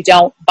 And if you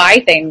don't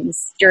buy things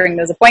during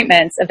those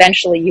appointments,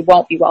 eventually you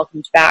won't be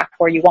welcomed back,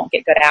 or you won't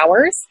get good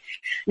hours.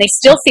 And they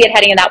still see it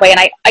heading in that way. And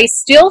I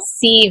still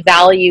see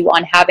value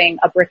on having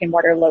a brick and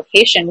mortar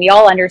location. We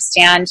all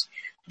understand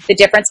the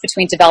difference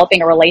between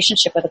developing a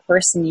relationship with a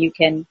person you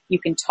can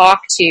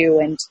talk to,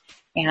 and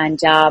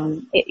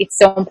it's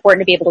so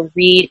important to be able to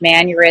read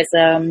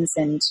mannerisms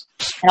and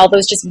all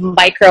those just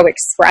micro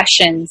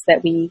expressions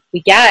that we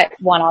get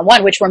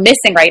one-on-one, which we're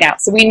missing right now.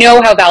 So we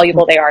know how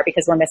valuable they are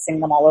because we're missing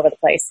them all over the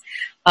place.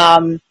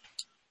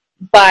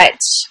 But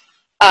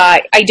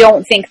I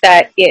don't think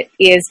that it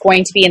is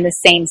going to be in the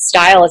same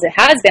style as it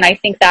has been. I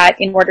think that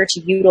in order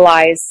to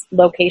utilize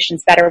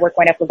locations better, we're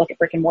going to have to look at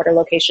brick and mortar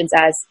locations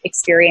as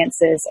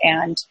experiences,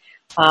 and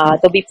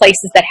there'll be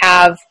places that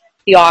have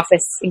the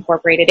office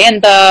incorporated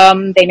in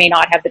them. They may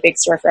not have the big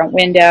storefront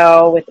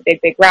window with the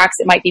big racks.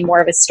 It might be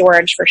more of a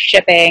storage for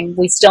shipping.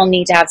 We still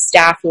need to have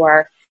staff who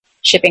are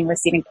shipping,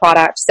 receiving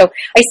product. So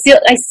I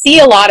see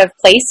a lot of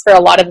place for a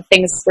lot of the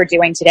things we're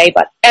doing today,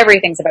 but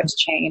everything's about to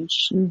change.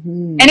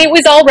 Mm-hmm. And it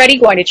was already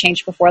going to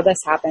change before this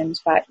happened,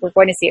 but we're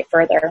going to see it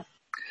further.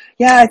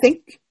 Yeah, I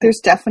think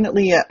there's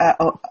definitely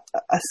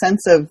a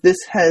sense of this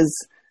has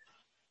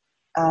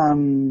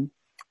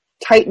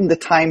tightened the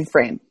time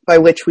frame by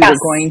which we were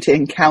going to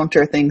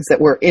encounter things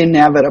that were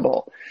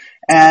inevitable.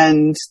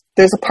 And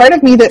there's a part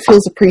of me that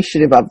feels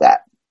appreciative of that.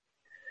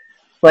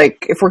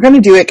 Like, if we're going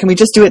to do it, can we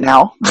just do it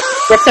now?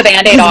 Rip the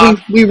Band-Aid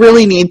off. We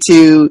really need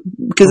to,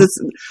 because it's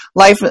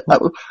life,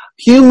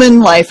 human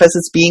life as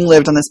it's being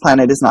lived on this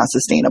planet is not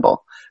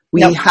sustainable.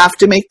 We have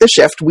to make the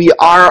shift. We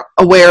are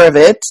aware of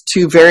it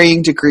to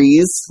varying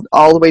degrees,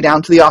 all the way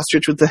down to the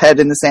ostrich with the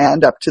head in the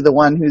sand, up to the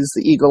one who's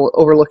the eagle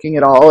overlooking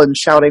it all and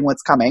shouting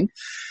what's coming.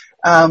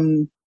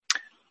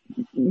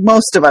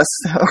 Most of us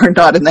are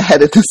not in the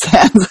head of the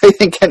sands, I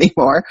think,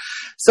 anymore.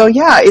 So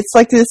yeah, it's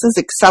like this has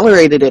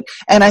accelerated it.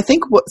 And I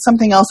think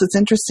something else that's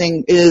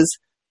interesting is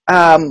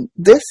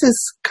this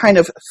is kind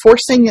of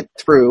forcing it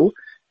through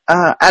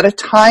at a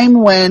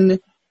time when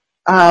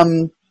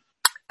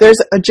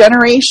there's a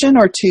generation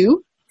or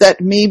two that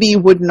maybe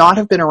would not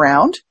have been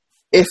around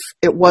if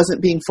it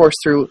wasn't being forced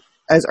through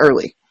as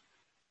early,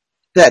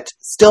 that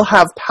still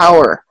have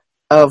power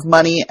of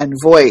money and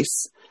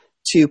voice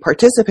to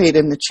participate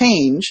in the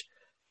change.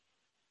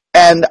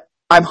 And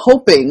I'm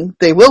hoping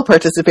they will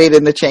participate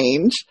in the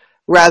change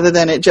rather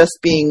than it just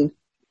being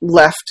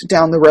left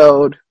down the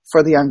road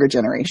for the younger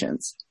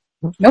generations.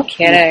 No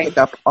kidding. Pick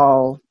up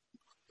all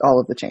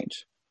of the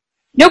change.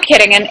 No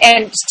kidding.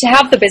 And to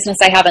have the business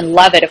I have and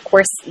love it, of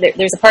course,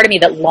 there's a part of me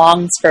that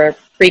longs for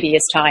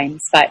previous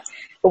times, but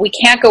we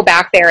can't go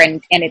back there,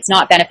 and it's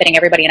not benefiting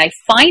everybody. And I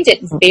find it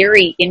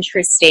very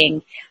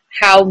interesting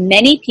how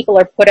many people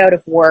are put out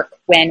of work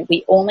when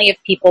we only have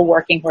people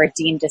working who are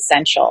deemed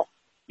essential.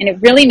 And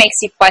it really makes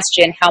you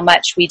question how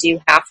much we do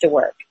have to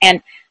work.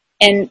 And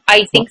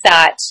I think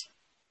that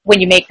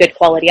when you make good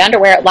quality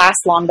underwear, it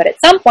lasts long, but at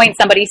some point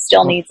somebody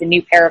still needs a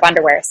new pair of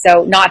underwear.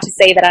 So not to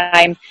say that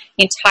I'm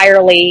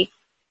entirely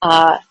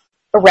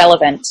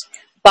irrelevant,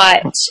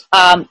 but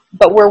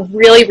we're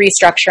really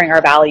restructuring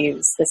our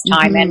values this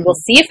time, and we'll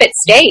see if it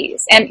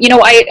stays. And, you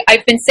know,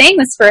 I've been saying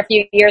this for a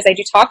few years. I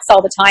do talks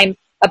all the time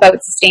about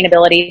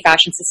sustainability,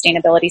 fashion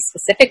sustainability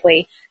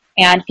specifically,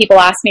 and people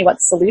ask me what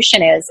the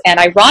solution is. And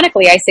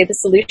ironically, I say the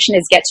solution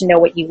is get to know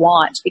what you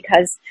want,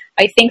 because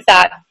I think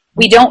that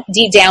we don't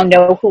deep down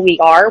know who we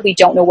are. We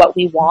don't know what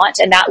we want,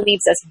 and that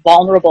leaves us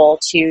vulnerable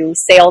to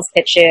sales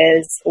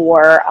pitches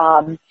or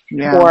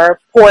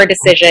poor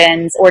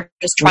decisions, or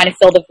just trying to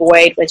fill the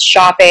void with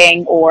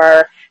shopping,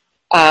 or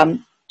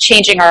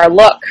changing our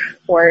look,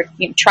 or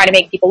trying to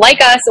make people like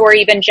us, or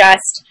even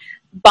just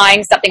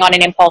buying something on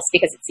an impulse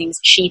because it seems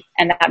cheap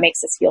and that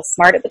makes us feel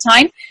smart at the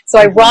time. So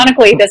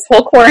ironically, this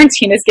whole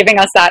quarantine is giving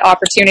us that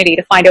opportunity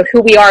to find out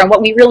who we are and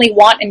what we really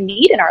want and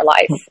need in our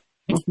life.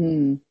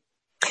 Mm-hmm.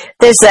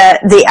 There's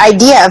the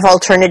idea of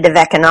alternative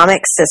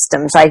economic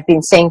systems, I've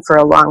been saying for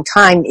a long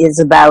time,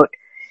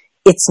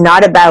 it's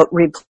not about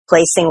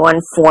replacing one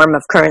form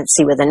of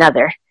currency with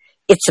another.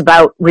 It's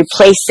about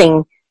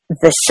replacing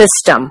the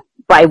system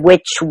by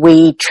which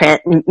we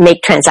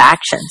make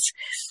transactions.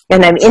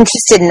 And I'm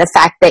interested in the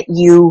fact that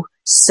you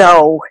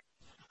sew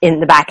in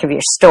the back of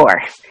your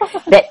store,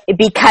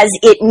 because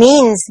it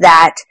means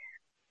that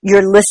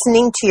you're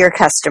listening to your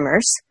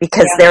customers,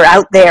 because they're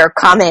out there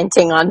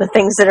commenting on the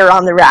things that are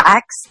on the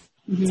racks,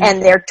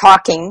 and they're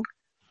talking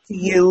to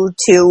you,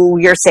 to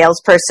your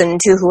salesperson,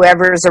 to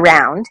whoever's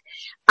around.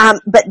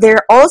 But they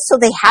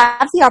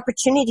have the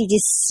opportunity to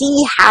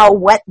see how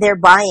what they're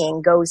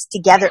buying goes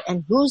together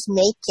and who's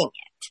making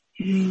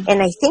it.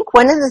 And I think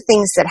one of the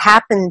things that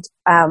happened,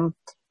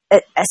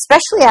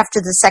 especially after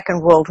the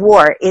Second World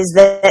War, is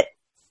that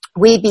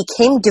we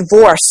became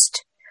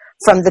divorced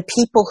from the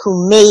people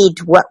who made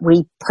what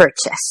we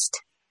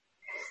purchased.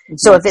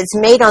 So if it's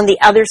made on the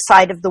other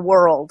side of the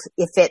world,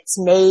 if it's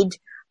made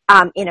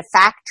in a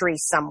factory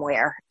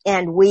somewhere,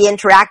 and we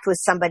interact with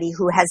somebody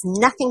who has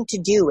nothing to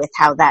do with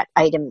how that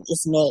item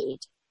is made,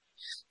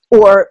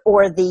 or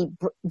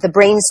the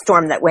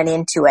brainstorm that went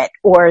into it,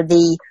 or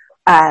the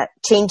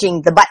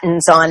changing the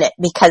buttons on it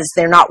because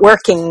they're not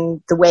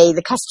working the way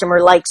the customer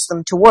likes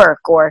them to work,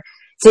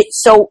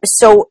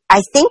 so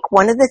I think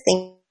one of the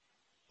things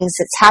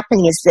that's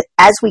happening is that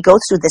as we go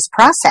through this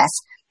process,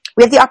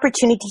 we have the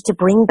opportunity to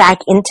bring back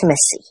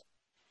intimacy,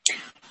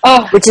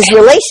 which is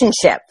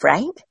relationship,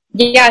 right?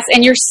 Yes,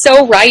 and you're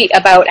so right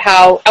about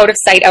how out of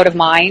sight, out of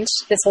mind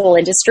this whole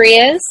industry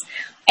is.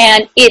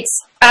 And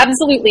it's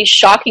absolutely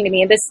shocking to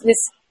me. And this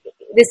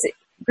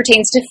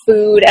pertains to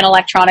food and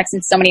electronics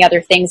and so many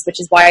other things, which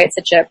is why it's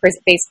such a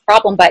basic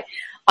problem. But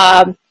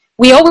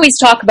we always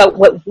talk about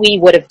what we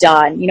would have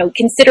done,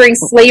 considering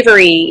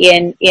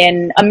slavery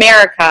in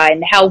America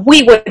and how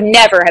we would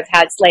never have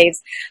had slaves.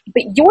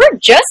 But you're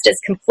just as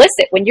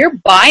complicit when you're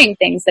buying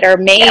things that are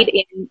made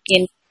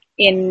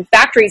in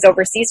factories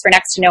overseas for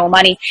next to no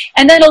money.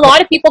 And then a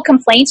lot of people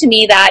complain to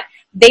me that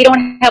they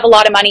don't have a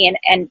lot of money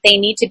and they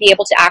need to be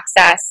able to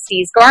access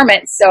these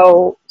garments.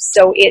 So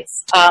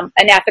it's an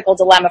ethical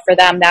dilemma for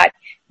them that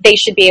they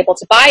should be able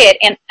to buy it.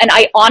 And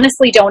I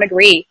honestly don't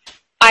agree.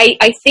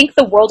 I think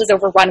the world is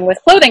overrun with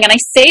clothing. And I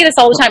say this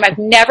all the time. I've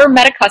never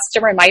met a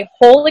customer in my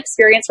whole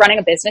experience running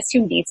a business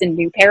who needs a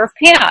new pair of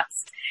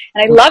pants.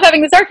 And I love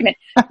having this argument.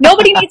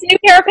 Nobody needs a new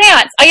pair of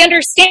pants. I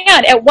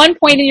understand at one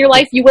point in your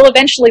life you will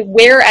eventually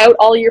wear out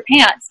all your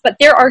pants. But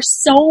there are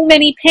so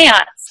many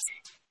pants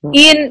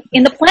in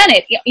the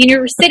planet, in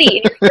your city,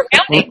 in your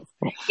surroundings.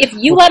 If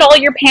you let all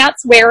your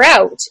pants wear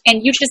out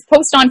and you just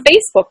post on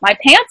Facebook, my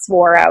pants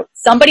wore out,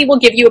 somebody will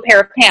give you a pair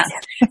of pants.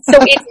 So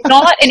it's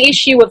not an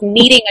issue of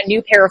needing a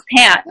new pair of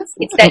pants.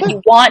 It's that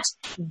you want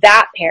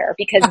that pair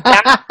because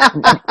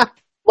that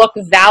look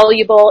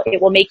valuable.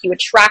 It will make you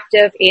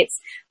attractive. It's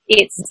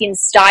in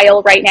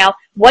style right now.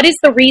 What is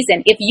the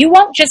reason? If you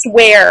won't just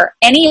wear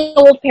any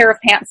old pair of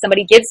pants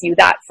somebody gives you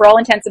that, for all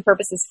intents and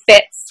purposes,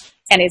 fits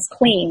and is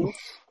clean,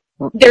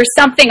 there's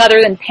something other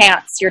than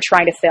pants you're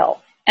trying to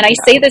fill. And I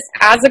say this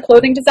as a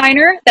clothing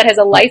designer that has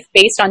a life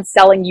based on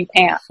selling you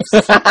pants.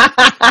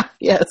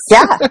 Yes.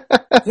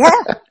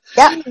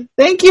 Yeah.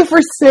 Thank you for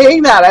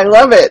saying that. I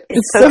love it.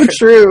 It's so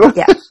true.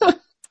 Yeah.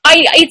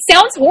 It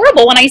sounds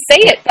horrible when I say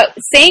it, but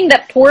saying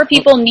that poor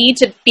people need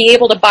to be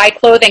able to buy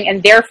clothing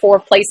and therefore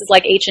places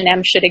like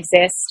H&M should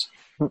exist,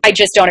 I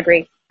just don't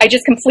agree. I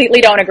just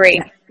completely don't agree.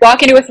 Yeah.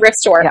 Walk into a thrift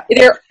store. Yeah.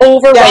 They're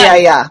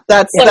overrun. Yeah.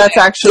 That's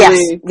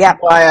actually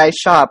why I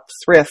shop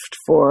thrift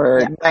for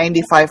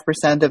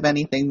 95% of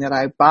anything that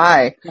I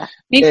buy. Yeah.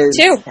 Me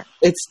too.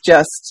 It's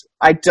just,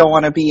 I don't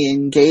want to be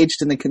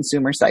engaged in the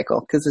consumer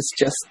cycle because it's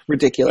just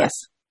ridiculous.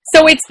 Yeah.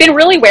 So it's been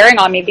really wearing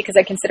on me because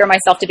I consider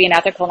myself to be an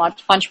ethical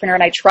entrepreneur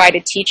and I try to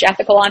teach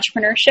ethical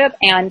entrepreneurship.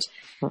 And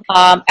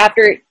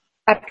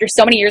after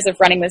so many years of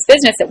running this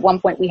business, at one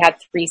point we had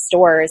 3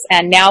 stores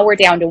and now we're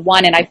down to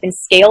 1, and I've been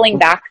scaling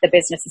back the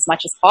business as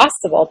much as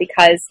possible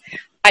because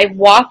I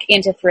walk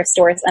into thrift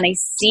stores and I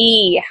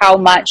see how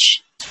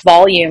much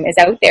volume is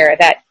out there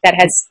that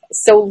has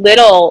so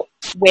little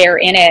wear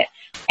in it.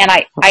 And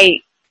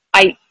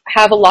I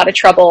have a lot of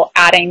trouble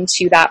adding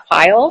to that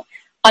pile.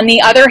 On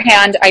the other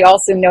hand, I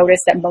also notice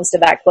that most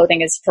of that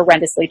clothing is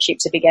horrendously cheap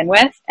to begin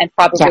with and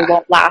probably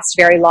won't last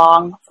very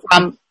long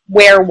from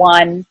wear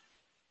 1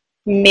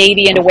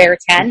 maybe into wear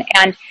 10,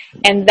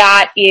 and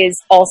that is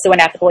also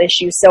an ethical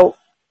issue. So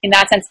in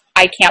that sense,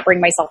 I can't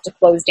bring myself to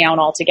close down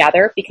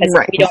altogether because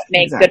if we don't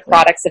make good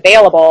products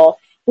available,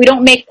 we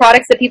don't make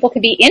products that people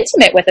can be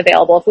intimate with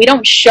available. If we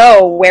don't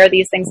show where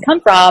these things come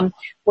from,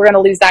 we're going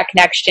to lose that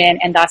connection,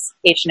 and thus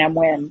H&M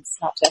wins.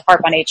 Not to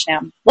harp on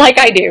H&M like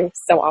I do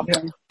so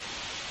often.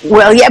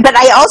 Well, yeah, but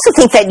I also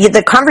think that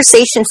the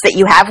conversations that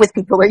you have with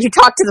people where you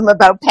talk to them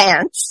about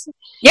pants.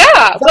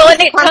 Yeah. Well,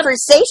 and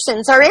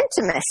conversations are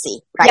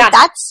intimacy, right? Yeah.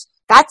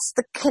 That's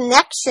the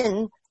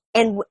connection,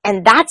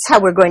 and that's how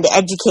we're going to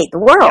educate the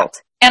world.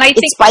 And I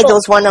think it's by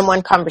those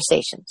one-on-one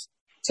conversations.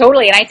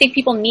 Totally. And I think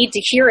people need to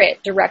hear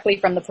it directly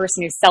from the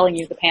person who's selling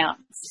you the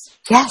pants.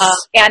 Yes.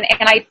 And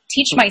I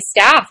teach my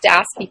staff to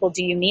ask people,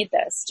 do you need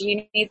this? Do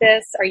you need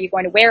this? Are you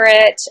going to wear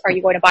it? Are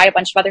you going to buy a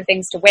bunch of other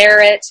things to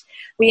wear it?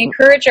 We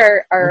encourage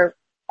our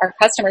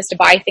customers to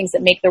buy things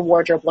that make their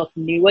wardrobe look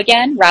new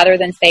again, rather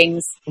than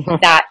things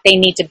that they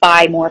need to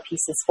buy more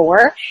pieces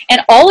for.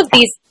 And all of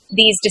these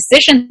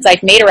decisions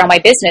I've made around my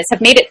business have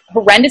made it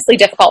horrendously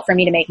difficult for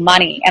me to make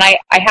money. And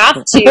I have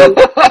to,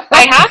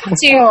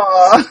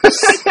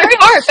 it's very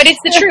hard, but it's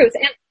the truth.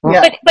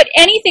 And, but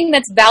anything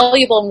that's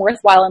valuable and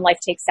worthwhile in life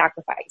takes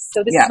sacrifice.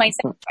 So this is my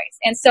sacrifice.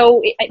 And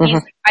so it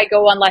means I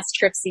go on less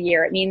trips a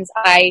year. It means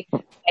I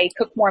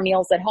cook more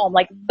meals at home.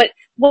 But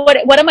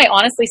what am I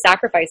honestly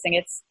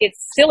sacrificing?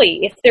 It's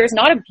silly. If there's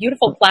not a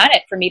beautiful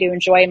planet for me to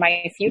enjoy in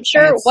my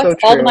future,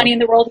 what's all the money in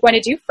the world going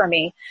to do for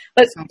me?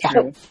 But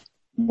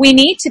we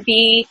need to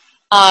be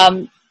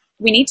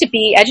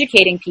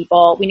educating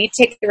people. We need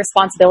to take the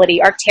responsibility.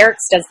 Arc'teryx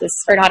does this,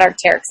 or not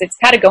Arc'teryx. It's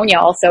Patagonia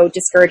also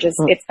discourages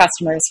its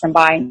customers from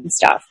buying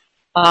stuff.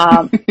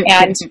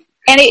 And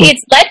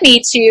it's led me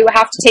to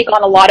have to take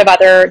on a lot of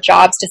other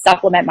jobs to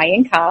supplement my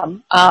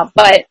income.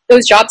 But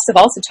those jobs have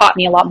also taught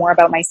me a lot more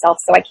about myself.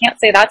 So I can't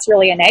say that's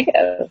really a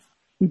negative.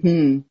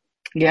 Mm-hmm.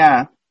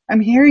 Yeah,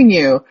 I'm hearing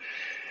you.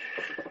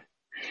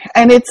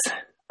 And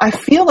I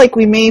feel like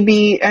we may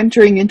be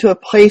entering into a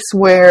place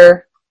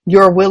where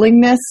your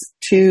willingness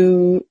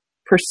to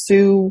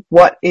pursue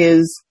what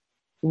is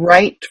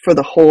right for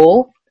the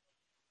whole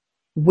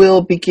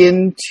will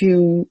begin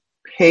to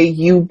pay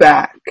you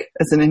back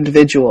as an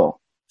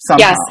individual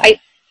somehow. Yes,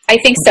 I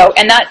think so.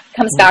 And that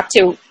comes back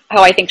to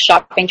how I think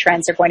shopping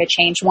trends are going to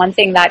change. One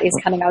thing that is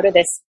coming out of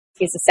this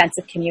is a sense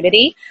of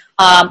community.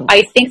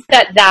 I think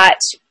that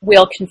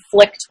will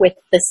conflict with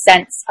the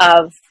sense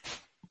of,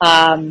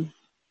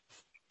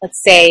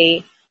 let's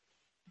say,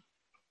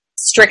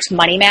 strict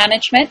money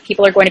management.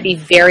 People are going to be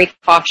very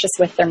cautious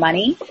with their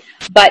money,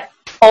 but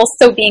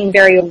also being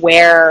very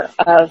aware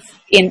of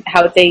in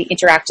how they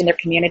interact in their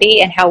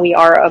community and how we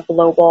are a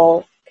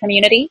global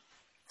community,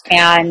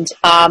 and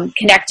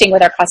connecting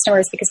with our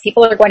customers, because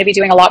people are going to be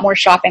doing a lot more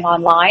shopping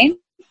online.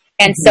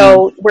 And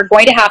so we're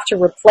going to have to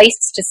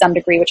replace, to some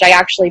degree, which I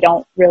actually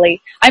don't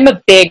really, I'm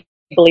a big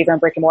believer in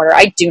brick and mortar.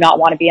 I do not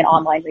want to be an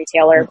online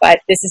retailer, but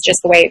this is just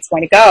the way it's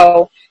going to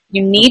go.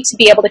 You need to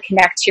be able to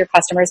connect to your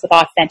customers with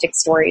authentic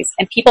stories.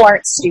 And people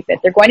aren't stupid.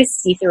 They're going to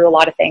see through a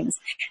lot of things.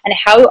 And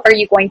how are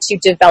you going to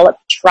develop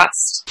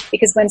trust?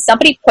 Because when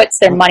somebody puts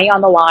their money on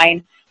the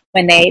line,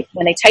 when they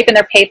type in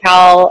their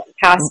PayPal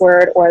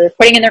password or they're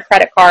putting in their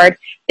credit card,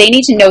 they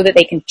need to know that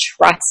they can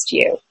trust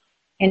you.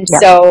 And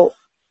so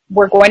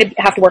we're going to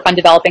have to work on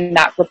developing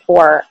that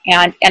rapport.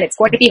 And it's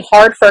going to be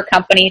hard for a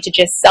company to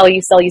just sell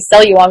you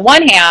on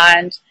one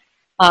hand,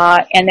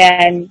 and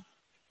then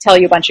tell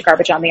you a bunch of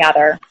garbage on the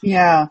other.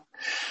 Yeah.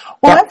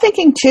 Well, I'm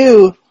thinking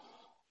too,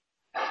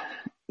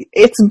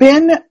 it's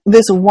been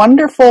this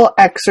wonderful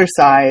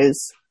exercise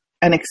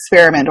and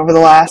experiment over the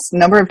last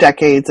number of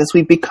decades as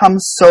we've become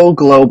so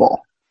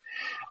global,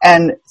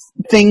 and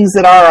things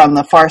that are on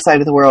the far side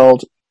of the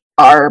world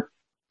are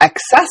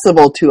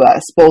accessible to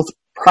us, both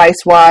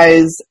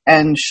price-wise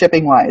and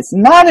shipping-wise,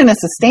 not in a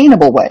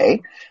sustainable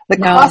way. The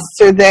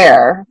costs are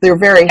there. They're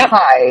very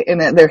high,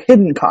 and they're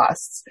hidden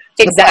costs.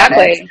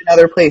 Exactly. In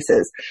other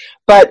places.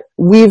 But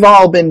we've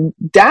all been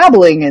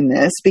dabbling in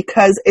this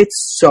because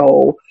it's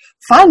so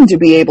fun to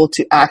be able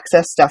to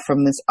access stuff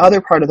from this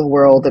other part of the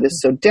world that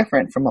is so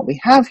different from what we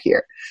have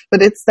here.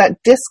 But it's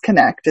that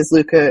disconnect, as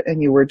Luca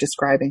and you were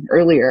describing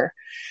earlier.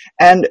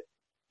 And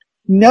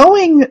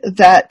knowing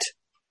that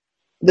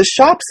the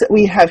shops that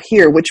we have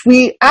here, which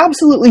we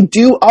absolutely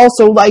do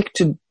also like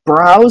to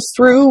browse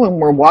through when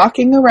we're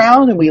walking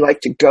around, and we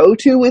like to go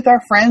to with our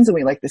friends, and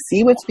we like to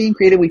see what's being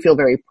created. We feel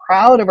very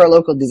proud of our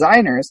local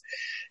designers.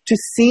 To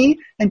see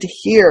and to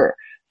hear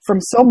from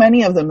so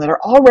many of them that are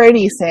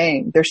already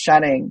saying they're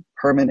shutting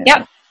permanently.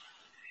 Yep.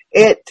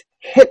 It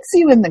hits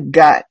you in the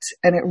gut,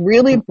 and it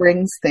really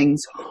brings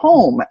things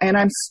home. And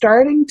I'm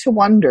starting to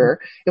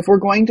wonder if we're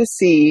going to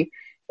see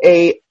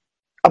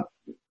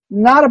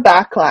not a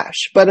backlash,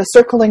 but a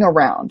circling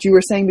around. You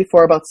were saying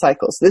before about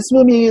cycles. This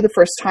will be the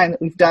first time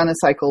that we've done a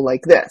cycle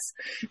like this.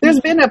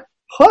 There's been a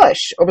push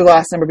over the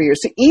last number of years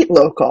to eat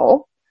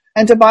local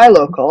and to buy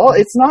local.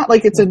 It's not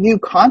like it's a new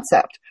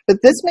concept,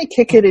 but this may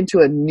kick it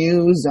into a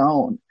new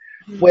zone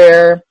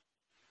where,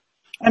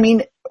 I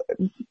mean,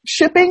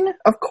 shipping,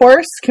 of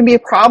course, can be a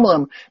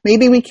problem.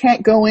 Maybe we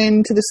can't go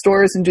into the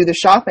stores and do the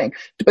shopping,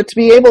 but to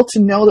be able to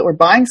know that we're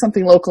buying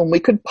something local and we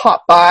could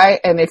pop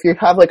by, and if you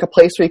have like a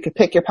place where you could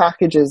pick your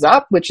packages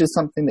up, which is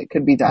something that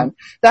could be done,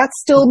 that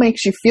still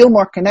makes you feel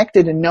more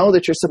connected and know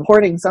that you're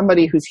supporting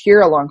somebody who's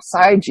here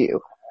alongside you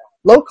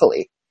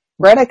locally.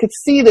 Right? I could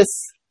see this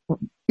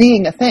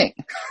being a thing.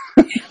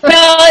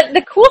 Well,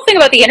 the cool thing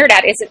about the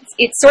internet is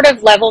it sort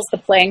of levels the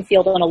playing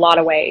field in a lot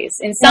of ways.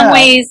 In some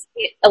ways,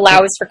 it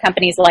allows for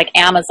companies like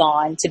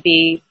Amazon to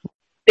be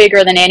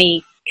bigger than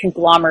any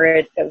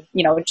conglomerate of,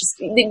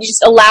 it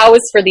just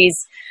allows for these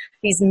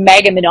these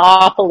mega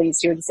monopolies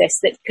to exist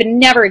that could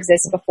never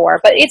exist before.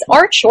 But it's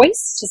our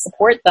choice to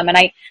support them. And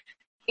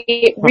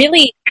it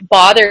really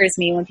bothers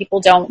me when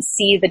people don't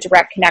see the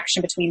direct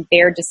connection between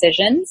their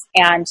decisions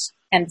and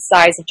the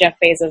size of Jeff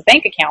Bezos'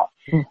 bank account.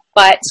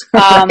 But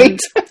on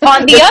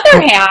the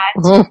other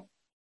hand,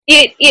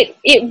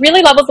 it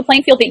really levels the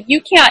playing field that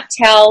you can't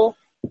tell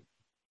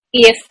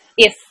if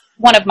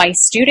one of my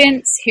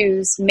students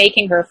who's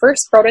making her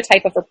first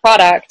prototype of her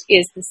product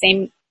is the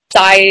same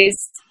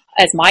size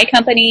as my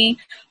company,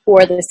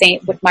 or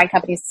my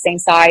company's the same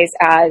size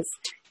as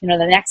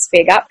the next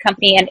big up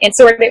company, and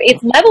sort of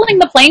it's leveling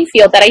the playing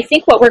field. That I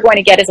think what we're going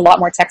to get is a lot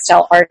more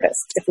textile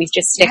artists if we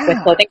just stick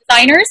with clothing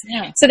designers.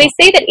 Yeah. So they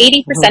say that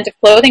 80% of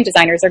clothing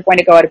designers are going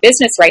to go out of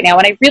business right now,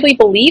 and I really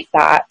believe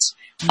that.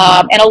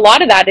 And a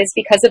lot of that is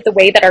because of the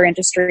way that our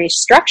industry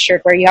is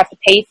structured, where you have to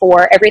pay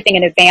for everything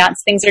in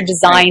advance. Things are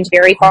designed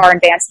very far in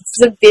advance.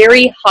 It's a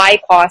very high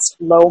cost,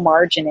 low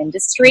margin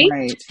industry.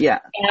 Right. Yeah.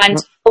 And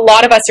a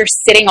lot of us are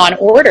sitting on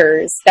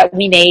orders that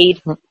we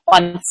made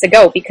months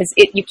ago because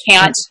you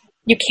can't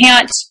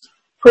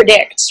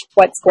predict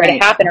what's going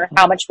to happen or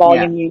how much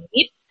volume you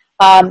need.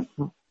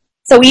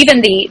 So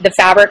even the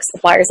fabric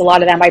suppliers, a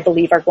lot of them, I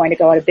believe, are going to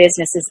go out of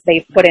business as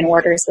they've put in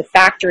orders with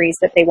factories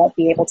that they won't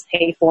be able to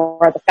pay for.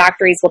 The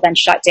factories will then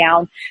shut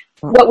down.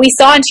 What we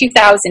saw in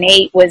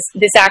 2008 was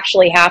this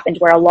actually happened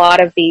where a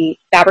lot of the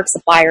fabric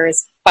suppliers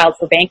filed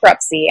for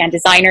bankruptcy, and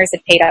designers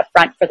had paid up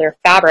front for their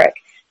fabric,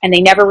 and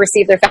they never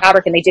received their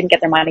fabric and they didn't get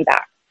their money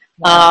back.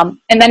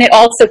 And then it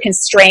also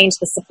constrained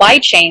the supply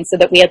chain so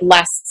that we had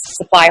less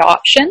supply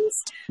options.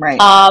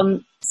 Right.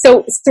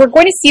 So we're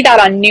going to see that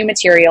on new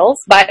materials,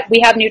 but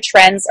we have new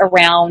trends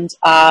around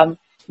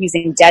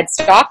using dead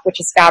stock, which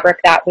is fabric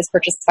that was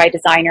purchased by a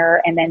designer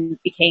and then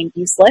became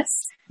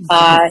useless.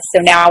 So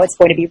now it's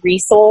going to be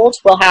resold.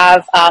 We'll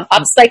have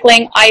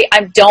upcycling.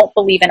 I don't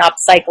believe in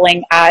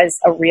upcycling as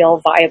a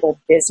real viable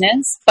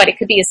business, but it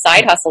could be a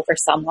side hustle for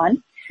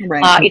someone.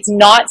 Right. It's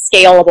not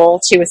scalable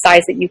to a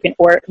size that you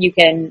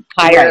can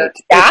hire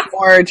staff. It's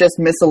more just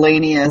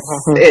miscellaneous.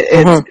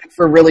 It's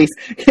for really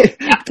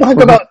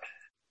talk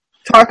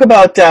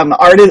about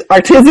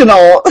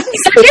artisanal.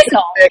 It's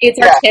artisanal. It's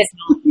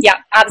artisanal. Yeah,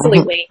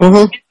 absolutely.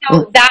 And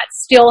so that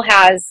still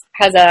has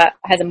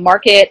a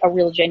market, a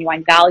real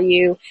genuine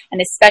value, and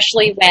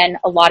especially when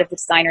a lot of the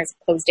designers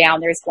close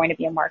down, there's going to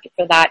be a market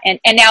for that. And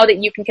now that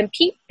you can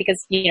compete,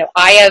 because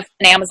I have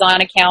an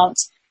Amazon account.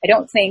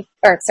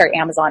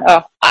 Amazon.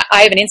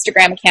 I have an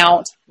Instagram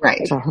account.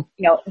 Right.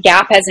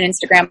 Gap has an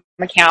Instagram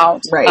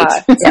account. Right.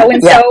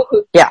 So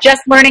who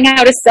just learning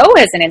how to sew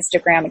has an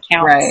Instagram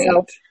account. Right.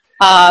 So,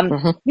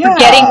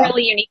 getting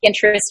really unique,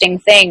 interesting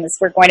things.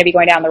 We're going to be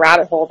going down the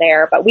rabbit hole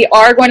there, but we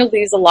are going to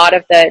lose a lot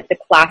of the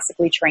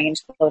classically trained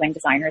clothing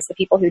designers, the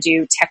people who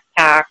do tech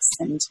packs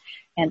and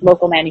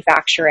local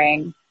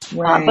manufacturing.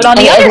 Right. But on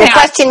the other hand, the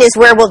question is,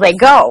 where will they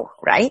go?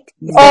 Right?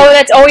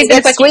 That's always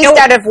been squeezed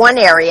out of one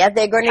area.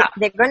 They're going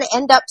to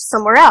end up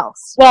somewhere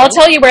else. Well, I'll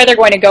tell you where they're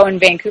going to go in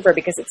Vancouver,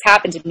 because it's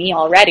happened to me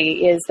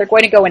already. Is they're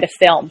going to go into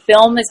film.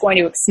 Film is going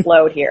to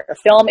explode here.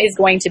 Film is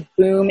going to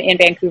boom in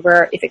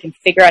Vancouver if it can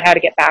figure out how to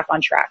get back on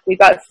track. We've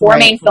got four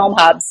main film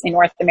hubs in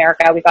North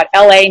America. We've got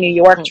LA, New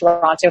York,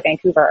 Toronto,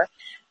 Vancouver.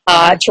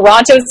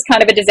 Toronto's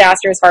kind of a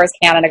disaster as far as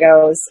Canada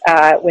goes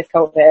with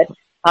COVID.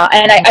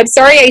 And I'm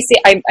sorry,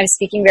 I'm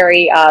speaking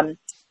very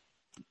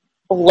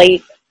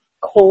late,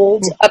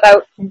 cold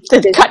about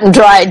the cut and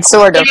dried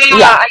sort of.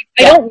 I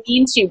don't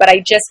mean to, but I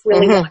just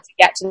really want to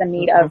get to the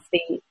meat of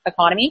the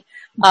economy.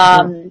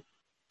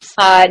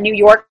 New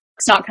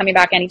York's not coming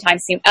back anytime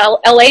soon.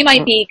 LA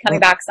might be coming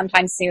back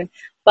sometime soon,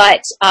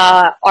 but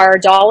our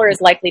dollar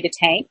is likely to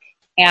tank.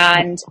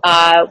 And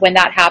when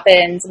that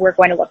happens, we're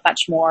going to look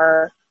much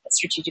more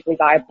strategically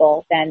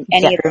viable than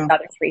any of the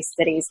other three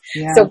cities.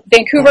 So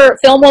Vancouver,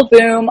 film will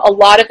boom. A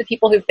lot of the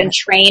people who've been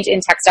trained in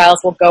textiles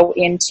will go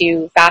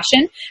into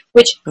fashion,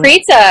 which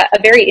creates a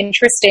very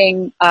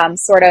interesting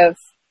sort of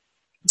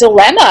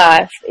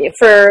dilemma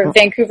for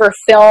Vancouver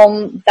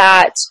film,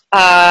 that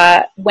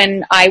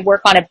when I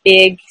work on a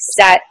big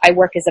set, I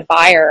work as a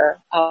buyer.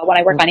 When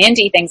I work on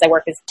indie things, I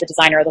work as the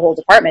designer of the whole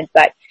department,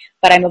 but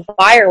I'm a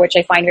buyer, which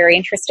I find very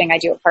interesting. I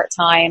do it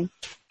part-time,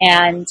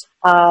 and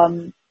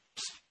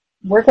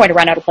we're going to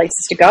run out of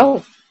places to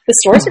go. The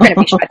stores are going to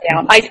be shut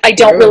down. I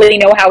don't really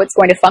know how it's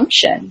going to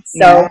function.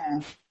 So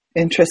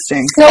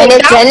interesting. So and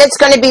it's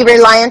going to be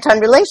reliant on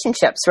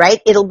relationships,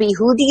 right? It'll be,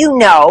 who do you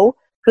know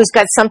who's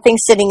got something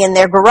sitting in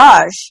their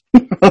garage?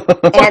 Well,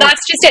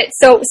 that's just it.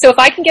 So if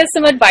I can give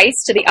some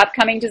advice to the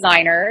upcoming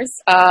designers,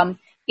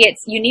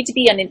 it's, you need to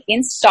be in an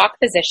in-stock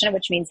position,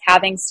 which means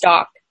having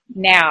stock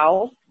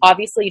now.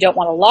 Obviously, you don't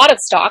want a lot of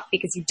stock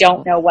because you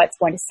don't know what's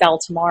going to sell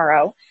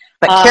tomorrow.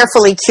 But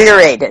carefully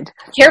curated.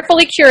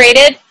 Carefully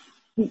curated.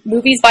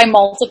 movies buy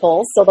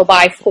multiples, so they'll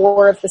buy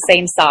 4 of the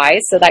same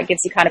size. So that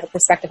gives you kind of a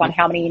perspective on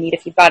how many you need.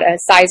 If you've got a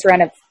size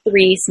run of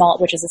 3 small,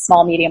 which is a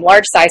small, medium,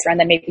 large size run,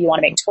 then maybe you want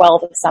to make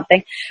 12 of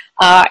something.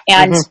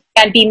 And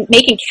be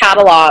making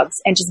catalogs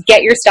and just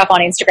get your stuff on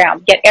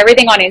Instagram. Get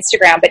everything on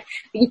Instagram. But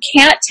you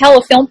can't tell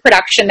a film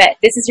production that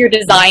this is your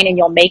design and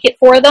you'll make it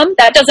for them.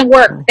 That doesn't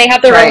work. They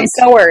have their own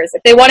sewers.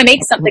 If they want to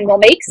make something, they'll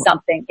make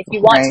something. If you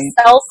want to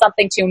sell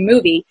something to a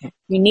movie,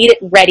 you need it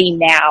ready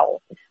now.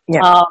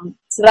 Yeah.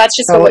 So that's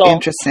just a little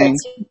interesting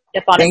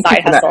tip on a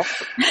side hustle.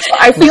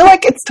 I feel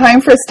like it's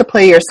time for us to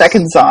play your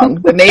second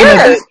song. The name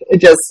of it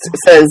just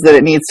says that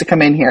it needs to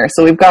come in here.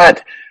 So we've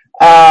got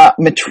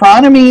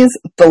Metronomy's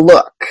The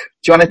Look.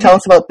 Do you want to tell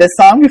us about this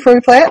song before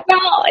we play it?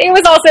 Well, it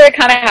was also, it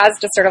kind of has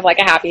just sort of like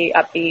a happy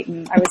upbeat,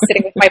 and I was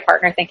sitting with my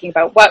partner thinking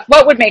about what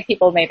would make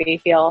people maybe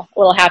feel a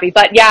little happy.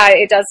 But yeah,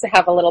 it does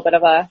have a little bit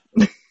of a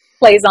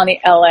plays on the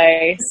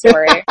LA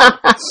story.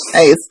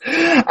 Nice.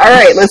 All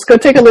right, let's go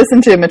take a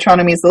listen to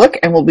Metronomy's The Look,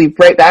 and we'll be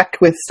right back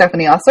with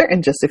Stephanie Osler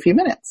in just a few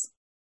minutes.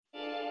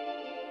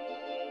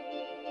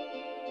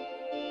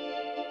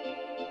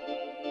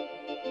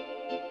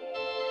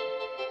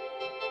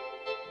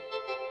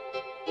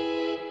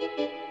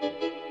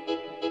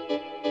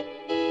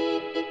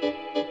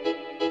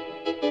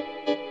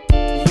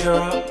 You're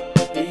up,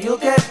 you'll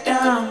get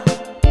down.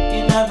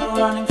 You're never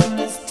running from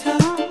this town.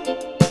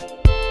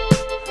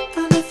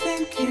 And I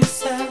think you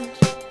said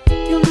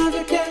you'll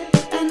never get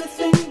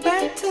anything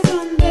better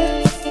than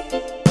this.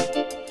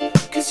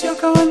 'Cause you're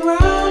going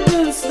round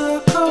in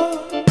circles,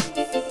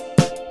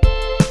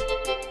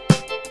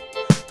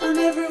 and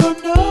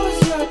everyone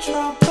knows your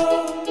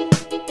trouble.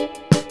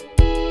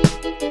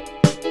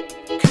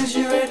 'Cause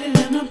you're written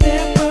in a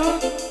big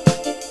book.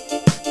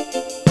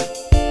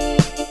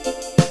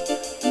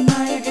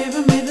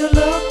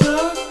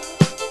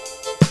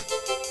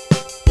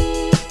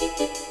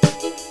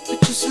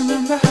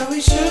 Remember how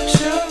we shook,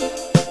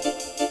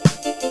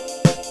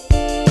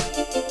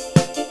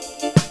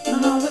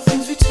 and all the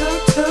things we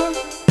took.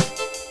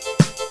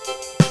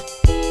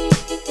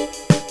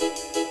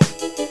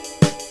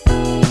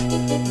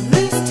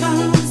 This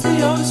time's the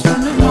oldest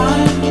friend of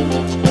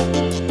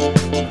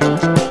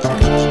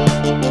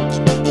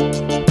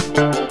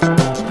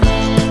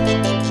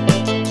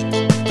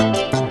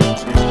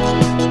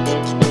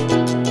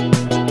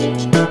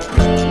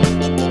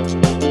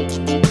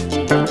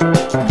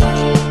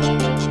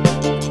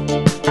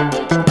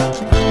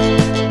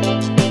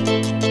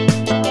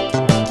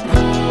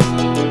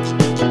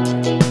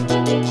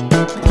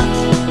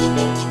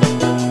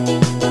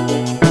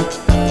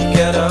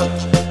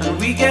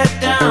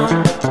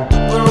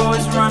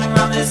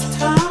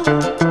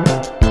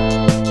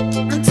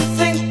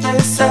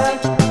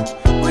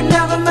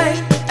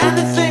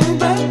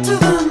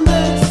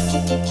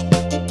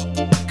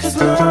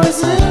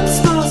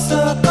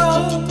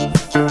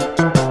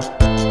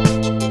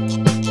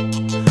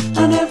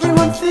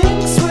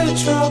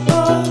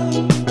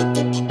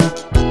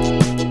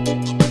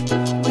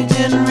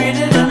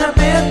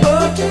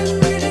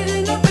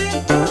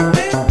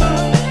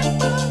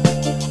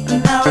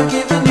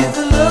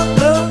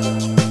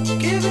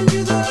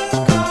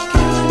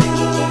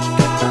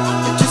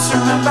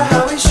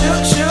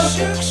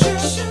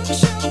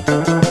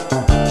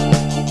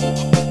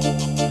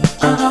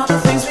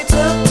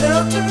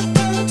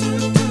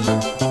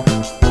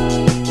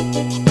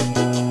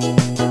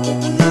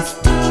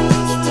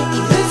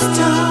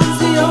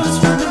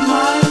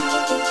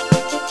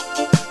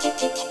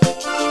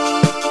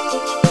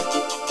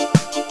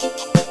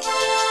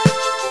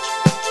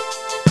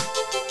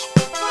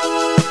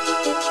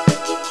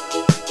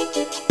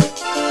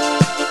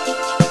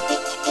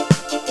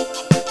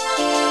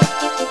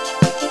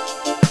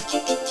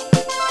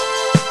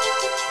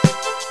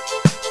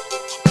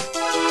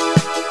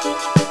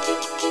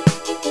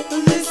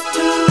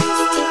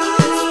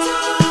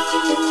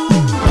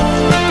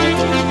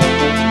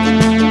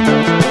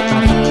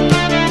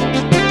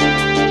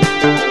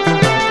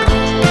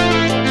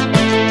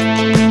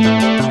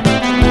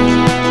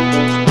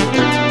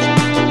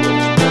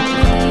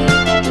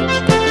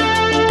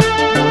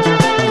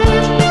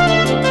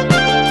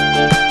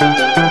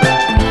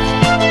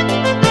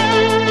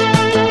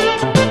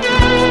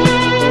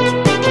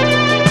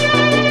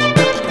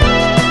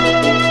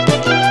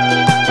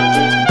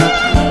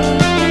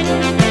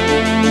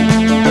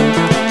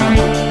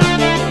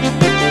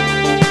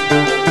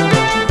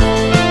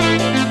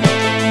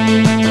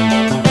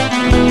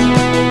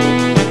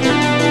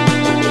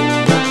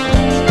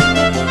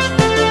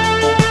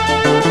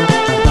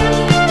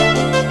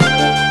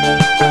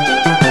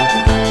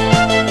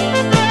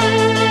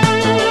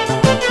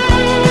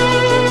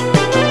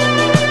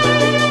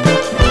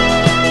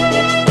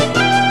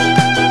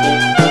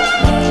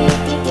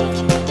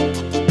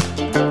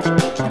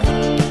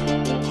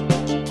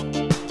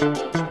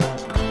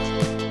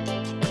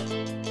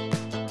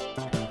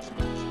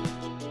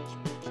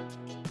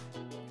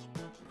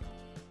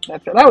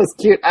That was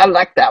cute. I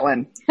like that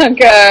one.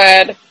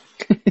 Good.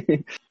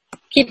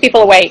 Keep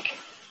people awake.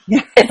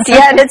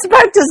 And it's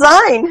about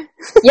design.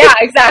 Yeah,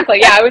 exactly.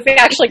 Yeah, it was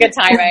actually good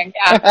timing.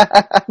 Yeah.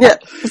 Yeah,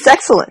 it's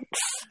excellent.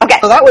 Okay.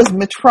 So that was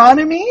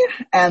Metronomy,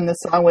 and the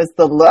song was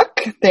The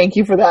Look. Thank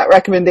you for that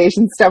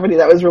recommendation, Stephanie.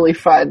 That was really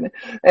fun.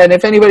 And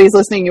if anybody's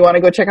listening, you want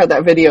to go check out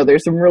that video.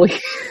 There's some really,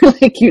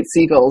 really cute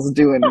seagulls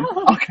doing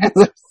all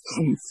kinds of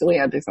silly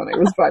antics on it. It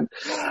was fun.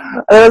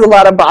 There was a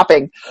lot of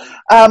bopping.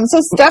 So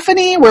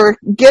Stephanie, we're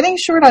getting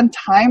short on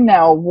time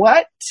now.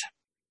 What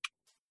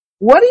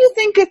do you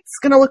think it's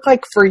going to look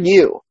like for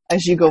you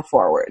as you go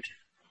forward?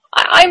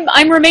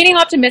 I'm remaining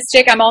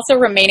optimistic. I'm also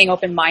remaining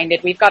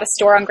open-minded. We've got a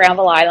store on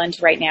Granville Island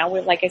right now.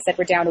 Like I said,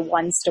 we're down to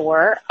one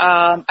store.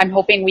 I'm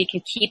hoping we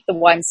can keep the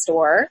one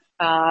store.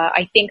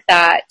 I think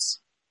that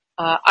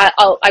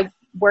I'm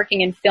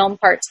working in film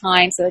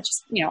part-time, so it's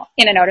just,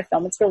 in and out of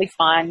film. It's really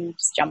fun.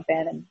 Just jump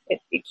in, and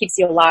it keeps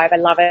you alive. I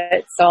love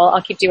it. So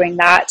I'll keep doing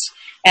that.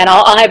 And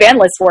I'll have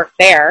endless work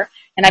there.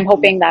 And I'm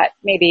hoping that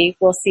maybe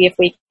we'll see if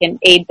we can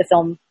aid the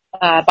film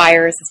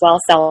buyers as well,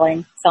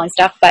 selling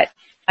stuff. But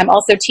I'm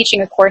also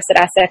teaching a course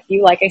at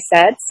SFU, like I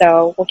said,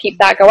 so we'll keep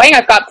that going.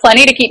 I've got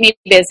plenty to keep me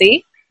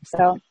busy.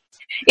 So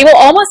it will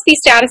almost be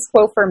status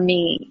quo for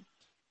me.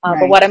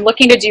 But what I'm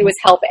looking to do is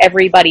help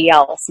everybody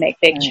else make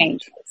big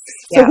changes.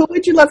 So who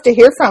would you love to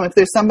hear from? If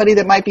there's somebody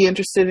that might be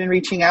interested in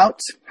reaching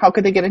out, how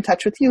could they get in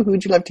touch with you? Who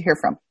would you love to hear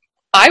from?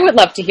 I would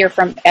love to hear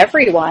from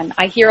everyone.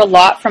 I hear a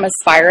lot from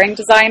aspiring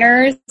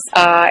designers.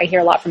 I hear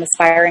a lot from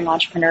aspiring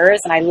entrepreneurs,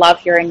 and I love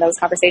hearing those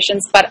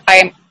conversations. But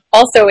I'm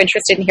also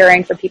interested in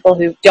hearing from people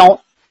who don't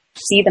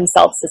see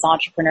themselves as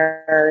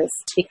entrepreneurs,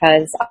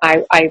 because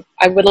I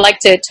would like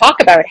to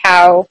talk about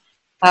how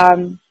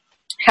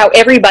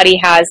everybody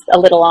has a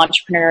little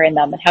entrepreneur in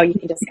them and how you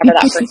can discover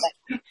that person.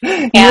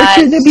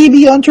 You're the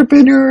baby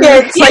entrepreneur.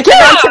 Yeah, it's like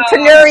an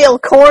entrepreneurial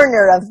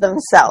corner of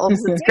themselves.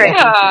 It's great.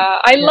 Yeah,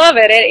 I love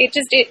it. It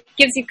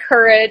gives you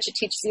courage. It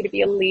teaches you to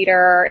be a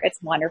leader.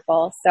 It's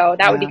wonderful. So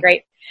that would be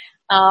great.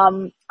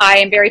 I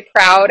am very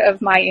proud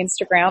of my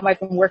Instagram. I've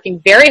been working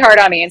very hard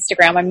on my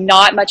Instagram. I'm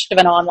not much of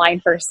an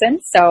online person,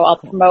 so I'll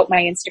promote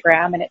my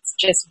Instagram, and it's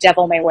just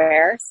Devil May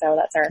Wear. So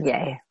that's our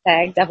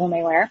tag, Devil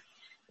May Wear.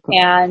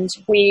 And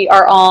we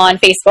are on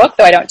Facebook,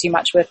 though I don't do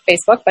much with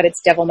Facebook, but it's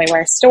Devil May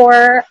Wear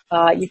Store.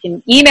 You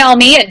can email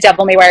me at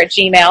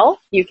devilmaywear@gmail.com.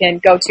 You can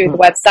go to the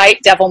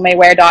website,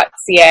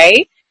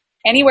 devilmaywear.ca.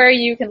 Anywhere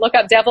you can look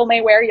up Devil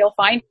May Wear, you'll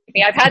find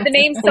me. I've had the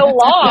name so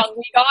long.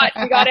 We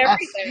got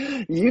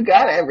everything. You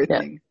got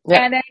everything.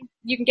 Yeah. And then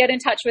you can get in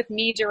touch with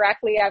me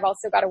directly. I've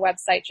also got a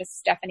website, just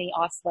Stephanie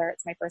Ostler.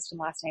 It's my first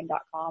and last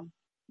name.com.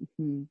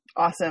 Mm-hmm.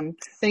 Awesome.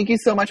 Thank you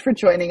so much for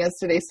joining us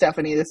today,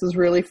 Stephanie. This was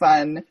really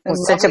fun. It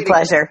was such a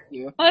pleasure.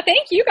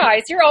 Thank you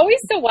guys. You're always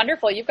so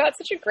wonderful. You've got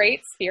such a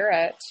great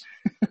spirit.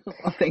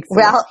 Well, thanks.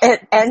 Well,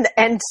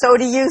 and so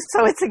do you.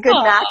 So it's a good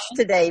match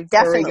today.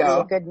 Definitely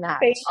a good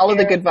match. All of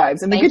the good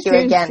vibes and the good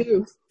tunes again.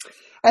 Too.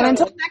 And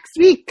until next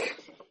week.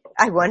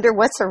 I wonder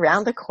what's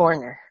around the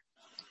corner.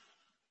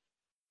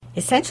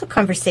 Essential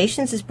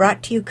Conversations is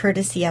brought to you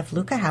courtesy of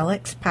Luca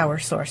Halleck's Power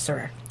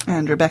Sorcerer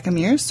and Rebecca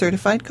Mears,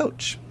 Certified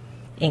Coach.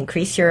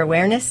 Increase your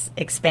awareness,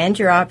 expand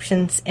your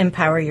options,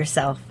 empower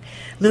yourself.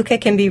 Luca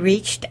can be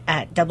reached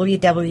at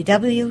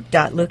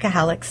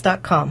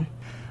www.lucahallex.com.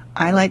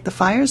 I light the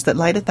fires that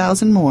light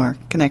 1,000 more.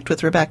 Connect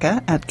with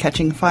Rebecca at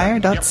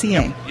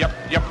catchingfire.ca. Yep.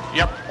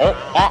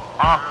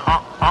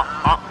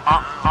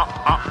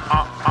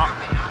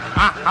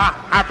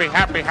 Happy.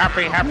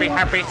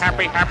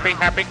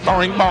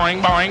 Boing.